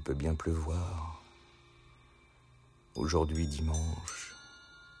 Il peut bien pleuvoir. Aujourd'hui dimanche.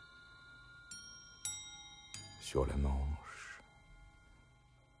 Sur la Manche.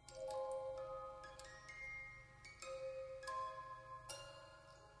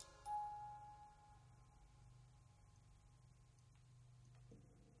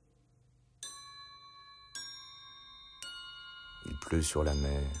 Il pleut sur la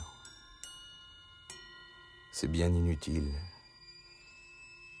mer. C'est bien inutile.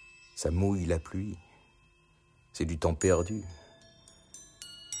 Ça mouille la pluie. C'est du temps perdu.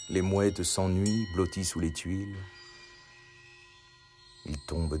 Les mouettes s'ennuient, blotties sous les tuiles. Il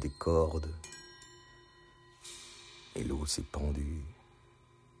tombe des cordes. Et l'eau s'est pendue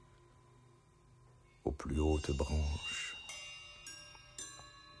aux plus hautes branches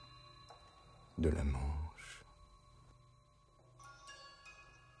de la Manche.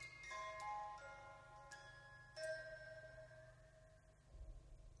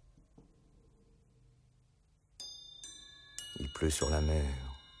 Il pleut sur la mer.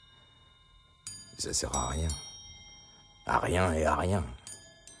 Ça sert à rien. À rien et à rien.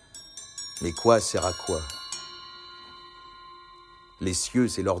 Mais quoi sert à quoi? Les cieux,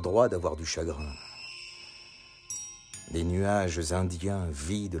 c'est leur droit d'avoir du chagrin. Les nuages indiens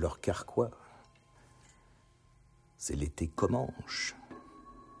vident leur carquois. C'est l'été Comanche.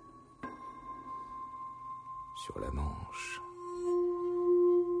 Sur la Manche.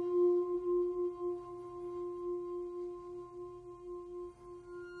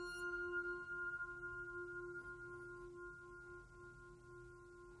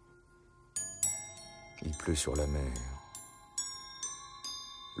 Il pleut sur la mer.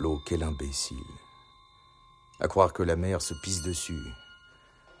 L'eau, quel imbécile. À croire que la mer se pisse dessus.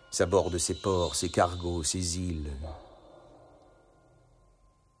 S'aborde ses ports, ses cargos, ses îles.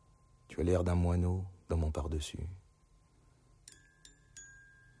 Tu as l'air d'un moineau dans mon par-dessus.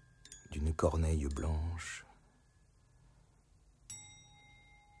 D'une corneille blanche.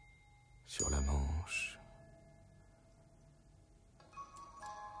 Sur la Manche.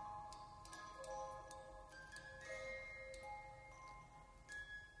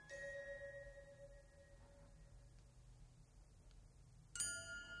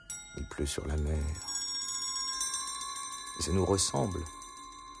 Il pleut sur la mer. Et ça nous ressemble.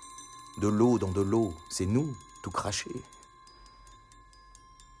 De l'eau dans de l'eau, c'est nous, tout craché.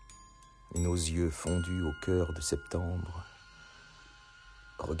 Et nos yeux fondus au cœur de septembre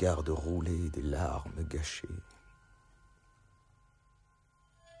regardent rouler des larmes gâchées.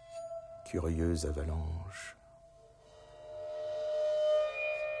 Curieuse avalanche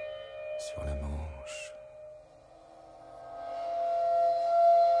sur la Manche.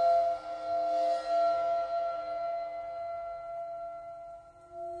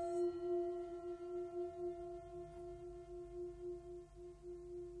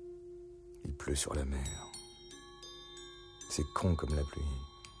 Il pleut sur la mer. C'est con comme la pluie.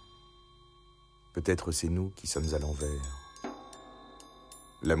 Peut-être c'est nous qui sommes à l'envers.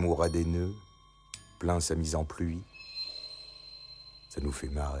 L'amour a des nœuds, plein sa mise en pluie. Ça nous fait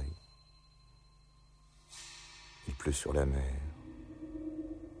marrer. Il pleut sur la mer.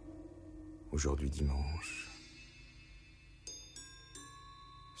 Aujourd'hui dimanche.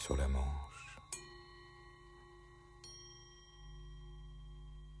 Sur la Manche.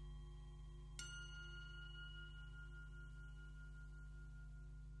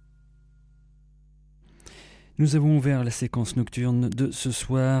 Nous avons ouvert la séquence nocturne de ce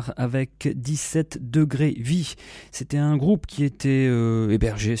soir avec 17 degrés vie. C'était un groupe qui était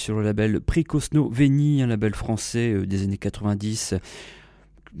hébergé sur le label Precosno Veni, un label français des années 90.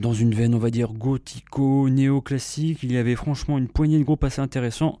 Dans une veine, on va dire, gothico-néoclassique. Il y avait franchement une poignée de groupes assez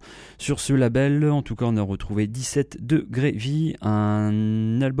intéressants sur ce label. En tout cas, on a retrouvé 17 degrés vie,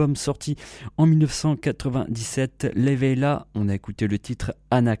 un album sorti en 1997. L'éveil-là, on a écouté le titre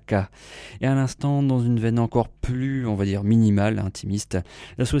Anaka. Et à l'instant, dans une veine encore plus, on va dire, minimale, intimiste,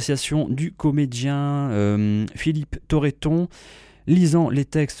 l'association du comédien Philippe Torreton, lisant les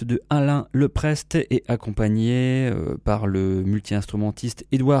textes de Alain Leprest et accompagné par le multi-instrumentiste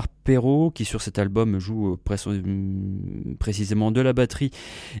Édouard Perrault, qui sur cet album joue précisément de la batterie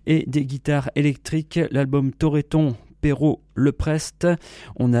et des guitares électriques. L'album Torreton, Perrault, Leprest,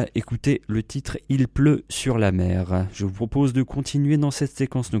 on a écouté le titre Il pleut sur la mer. Je vous propose de continuer dans cette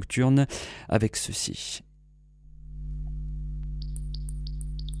séquence nocturne avec ceci.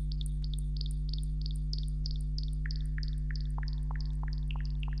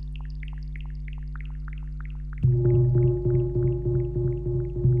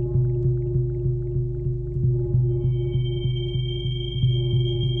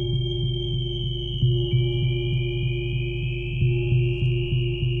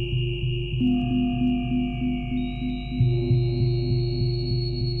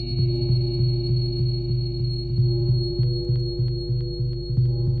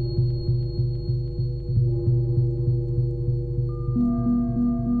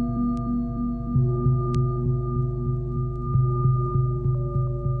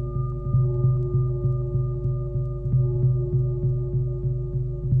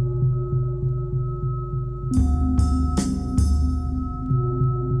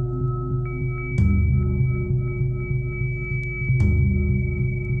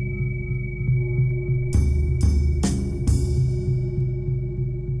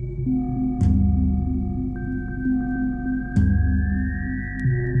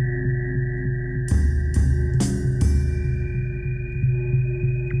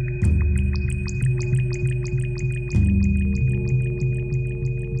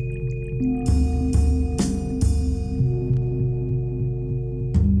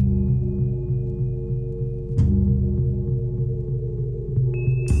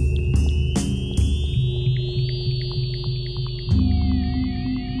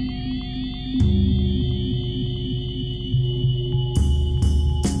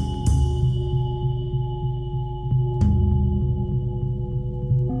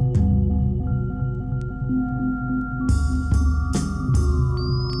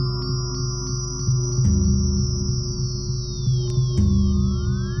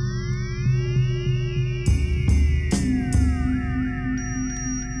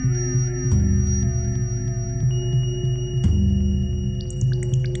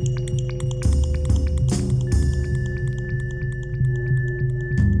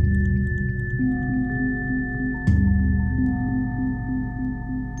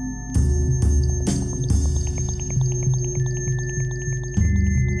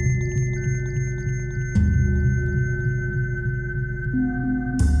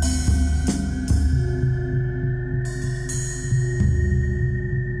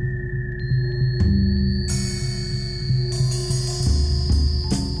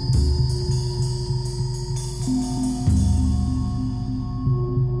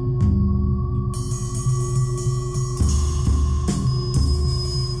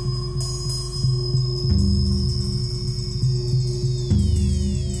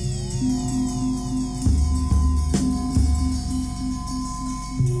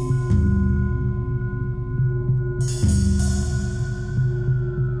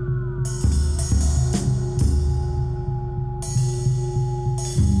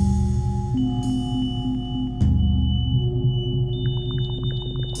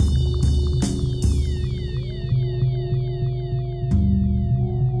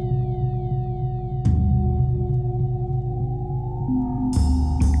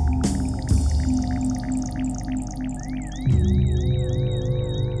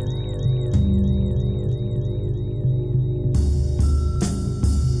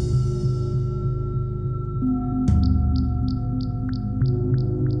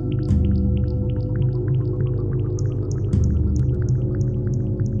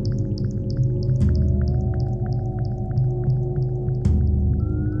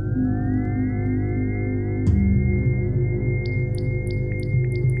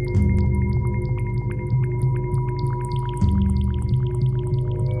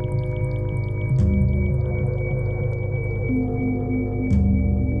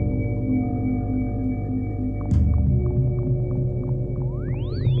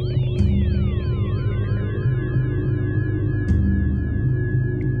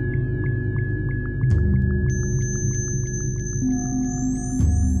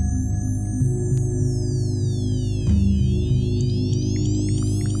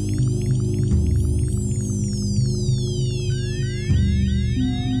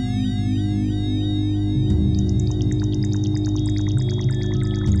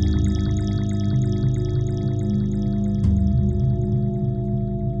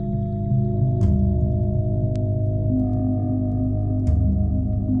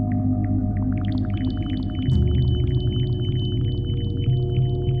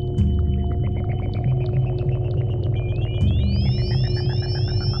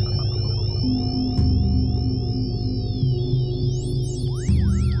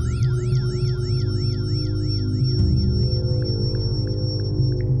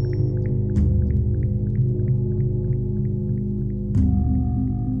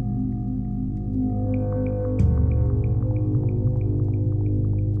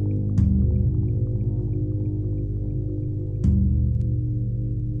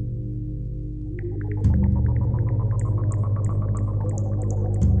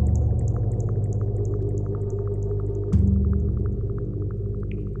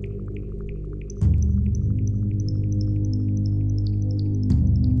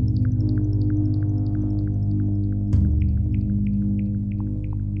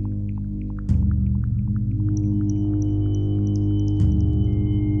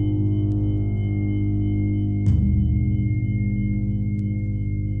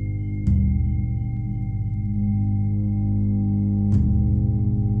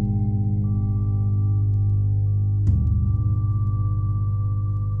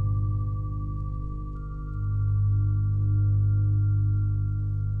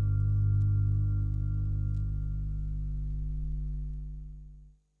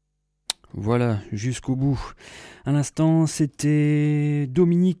 Voilà, jusqu'au bout. À l'instant, c'était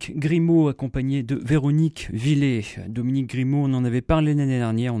Dominique Grimaud accompagné de Véronique Villet. Dominique Grimaud, on en avait parlé l'année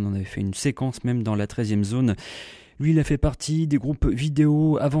dernière, on en avait fait une séquence même dans la 13e zone. Lui, il a fait partie des groupes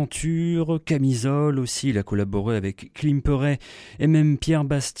vidéo Aventure, Camisole aussi, il a collaboré avec Klimperet et même Pierre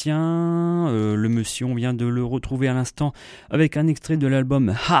Bastien. Le monsieur, on vient de le retrouver à l'instant avec un extrait de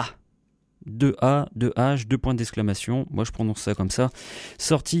l'album Ha! 2A, 2H, 2 points d'exclamation, moi je prononce ça comme ça,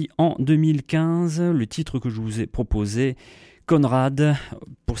 sorti en 2015, le titre que je vous ai proposé, Conrad,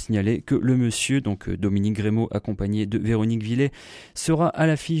 pour signaler que le monsieur, donc Dominique Grimaud accompagné de Véronique Villet, sera à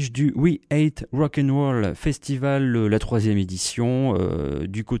l'affiche du We Hate Rock'n'Roll Festival, la 3e édition,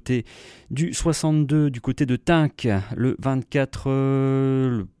 du côté du 62, du côté de Tinc, le 24,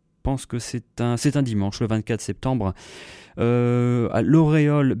 je pense que c'est un dimanche, le 24 septembre, à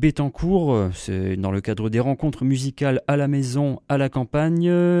l'Auréole Bettencourt, c'est dans le cadre des rencontres musicales à la maison, à la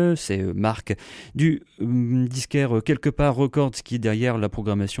campagne. C'est Marc du disquaire Quelque Part Records qui est derrière la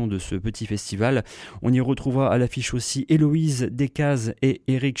programmation de ce petit festival. On y retrouvera à l'affiche aussi Héloïse Descazes et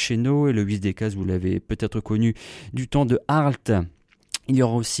Éric Chénaud. Héloïse Descazes, vous l'avez peut-être connu du temps de Halt. Il y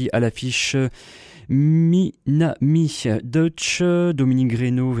aura aussi à l'affiche Minami Dutch, Dominique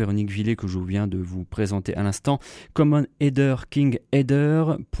Grimaud, Véronique Villet que je viens de vous présenter à l'instant, Common Header, King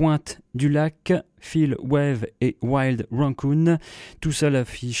Header, Pointe du Lac, Phil Wave et Wild Raccoon. Tout ça à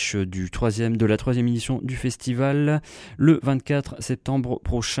l'affiche de la 3e édition du festival le 24 septembre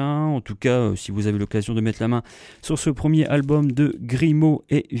prochain. En tout cas, si vous avez l'occasion de mettre la main sur ce premier album de Grimaud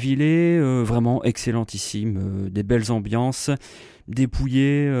et Villet, vraiment excellentissime, des belles ambiances,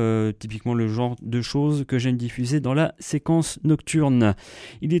 dépouillé, typiquement le genre de choses que j'aime diffuser dans la séquence nocturne.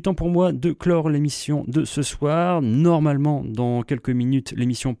 Il est temps pour moi de clore l'émission de ce soir. Normalement, dans quelques minutes,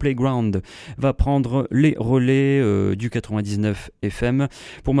 l'émission Playground va prendre les relais du 99 FM.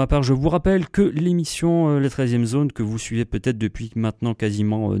 Pour ma part, je vous rappelle que l'émission La 13e Zone, que vous suivez peut-être depuis maintenant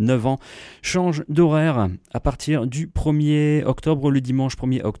quasiment 9 ans, change d'horaire. À partir du 1er octobre, le dimanche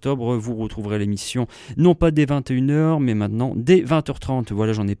 1er octobre, vous retrouverez l'émission non pas dès 21h, mais maintenant dès 20h30.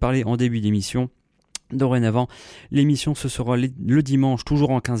 Voilà, j'en ai parlé en début d'émission. Dorénavant, l'émission ce sera le dimanche,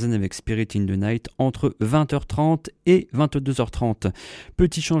 toujours en quinzaine avec Spirit in the Night, entre 20h30 et 22h30.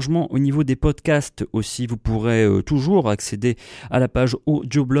 Petit changement au niveau des podcasts aussi, vous pourrez toujours accéder à la page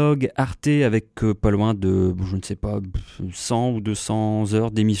audioblog Arte avec pas loin de, je ne sais pas, 100 ou 200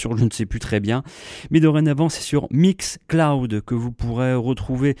 heures d'émission, je ne sais plus très bien. Mais dorénavant, c'est sur Mixcloud que vous pourrez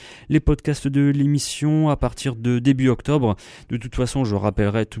retrouver les podcasts de l'émission à partir de début octobre. De toute façon, je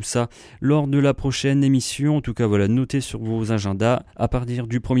rappellerai tout ça lors de la prochaine émission. En tout cas, voilà, notez sur vos agendas à partir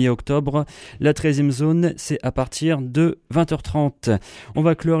du 1er octobre. La 13e zone, c'est à partir de 20h30. On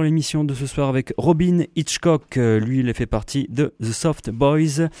va clore l'émission de ce soir avec Robin Hitchcock. Lui, il fait partie de The Soft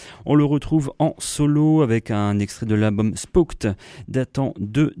Boys. On le retrouve en solo avec un extrait de l'album Spooked datant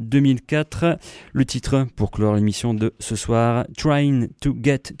de 2004. Le titre pour clore l'émission de ce soir, Trying to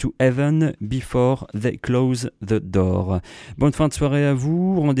Get to Heaven Before They Close the Door. Bonne fin de soirée à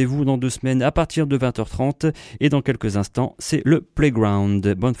vous. Rendez-vous dans 2 semaines à partir de 20h30 et dans quelques instants, c'est le Playground.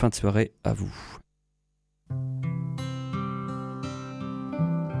 Bonne fin de soirée à vous.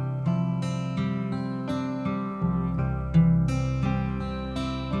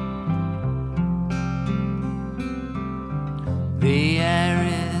 The air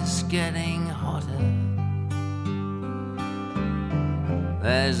is getting hotter.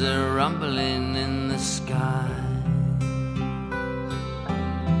 There's a rumbling in the sky.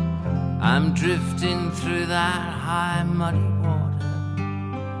 I'm drifting through that high muddy water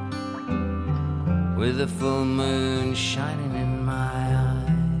with the full moon shining in my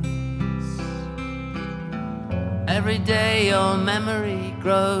eyes. Every day your memory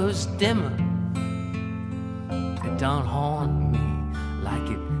grows dimmer. It don't haunt me like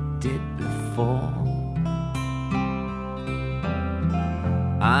it did before.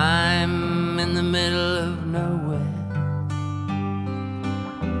 I'm in the middle of nowhere,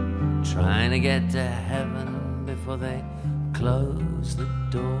 trying to get to heaven before they close the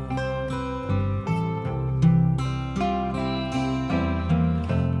door.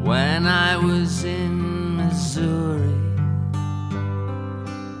 When I was in Missouri,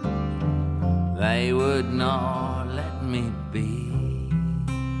 they would not let me be.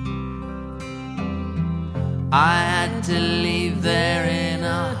 I had to leave there in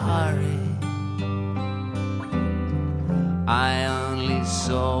a hurry. I only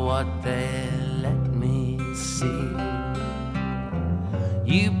saw what they let me see.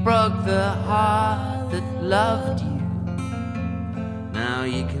 You broke the heart that loved you. Now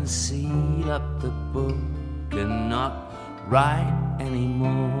you can seal up the book and not write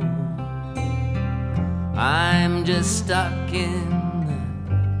anymore. I'm just stuck in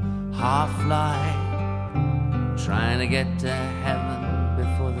the half-light, trying to get to heaven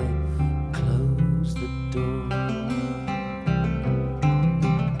before they close the door.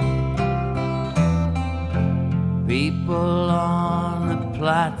 People on the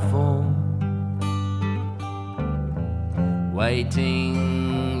platform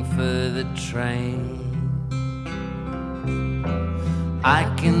waiting for the train. I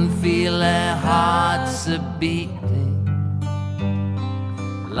can feel their hearts a beating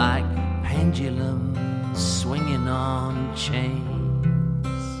like pendulums swinging on chains.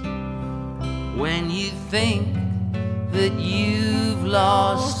 When you think that you've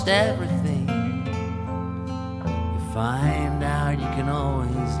lost everything, you find out you can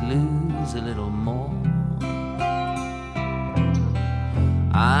always lose a little more.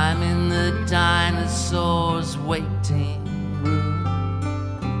 I'm in the dinosaurs waiting room,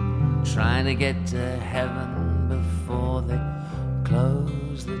 trying to get to heaven before they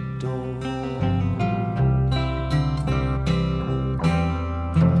close the door.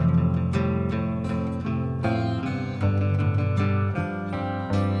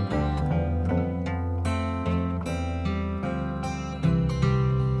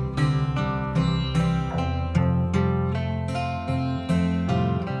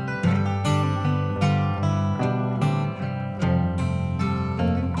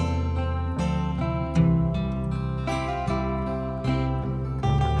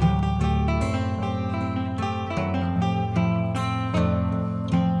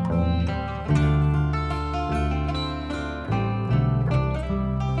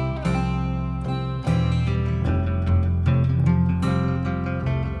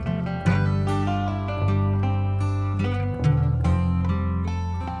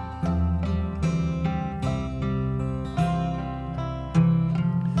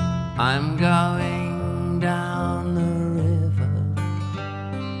 I'm going down the river,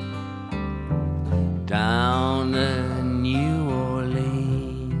 down to New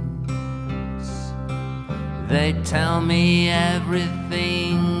Orleans. They tell me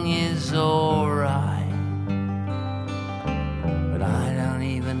everything is alright, but I don't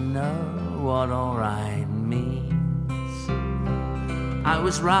even know what alright means. I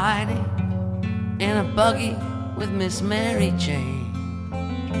was riding in a buggy with Miss Mary Jane.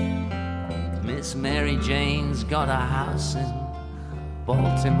 Miss Mary Jane's got a house in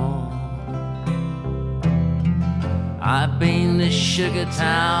Baltimore. I've been to Sugar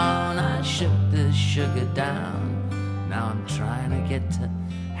Town, I shook the sugar down. Now I'm trying to get to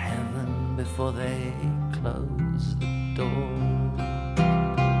heaven before they close the door.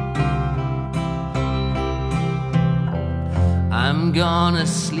 I'm gonna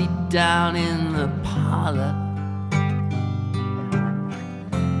sleep down in the parlor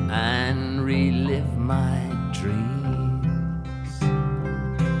and relive my dreams.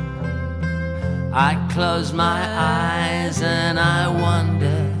 I close my eyes and I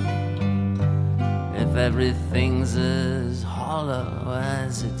wonder if everything's as hollow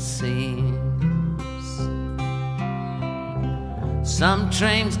as it seems. Some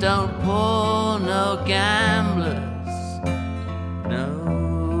trains don't pull no gamblers, no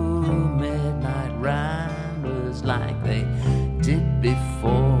midnight ramblers like they did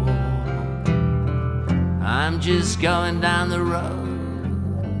before. I'm just going down the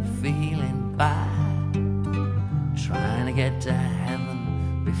road, feeling bad, trying to get to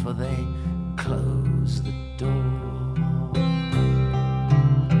heaven before they close the door.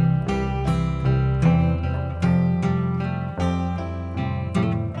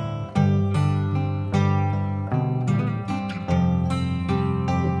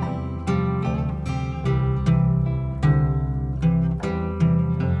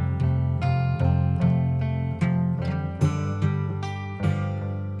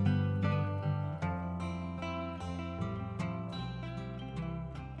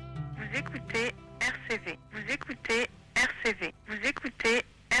 Vous écoutez RCV. Vous écoutez RCV.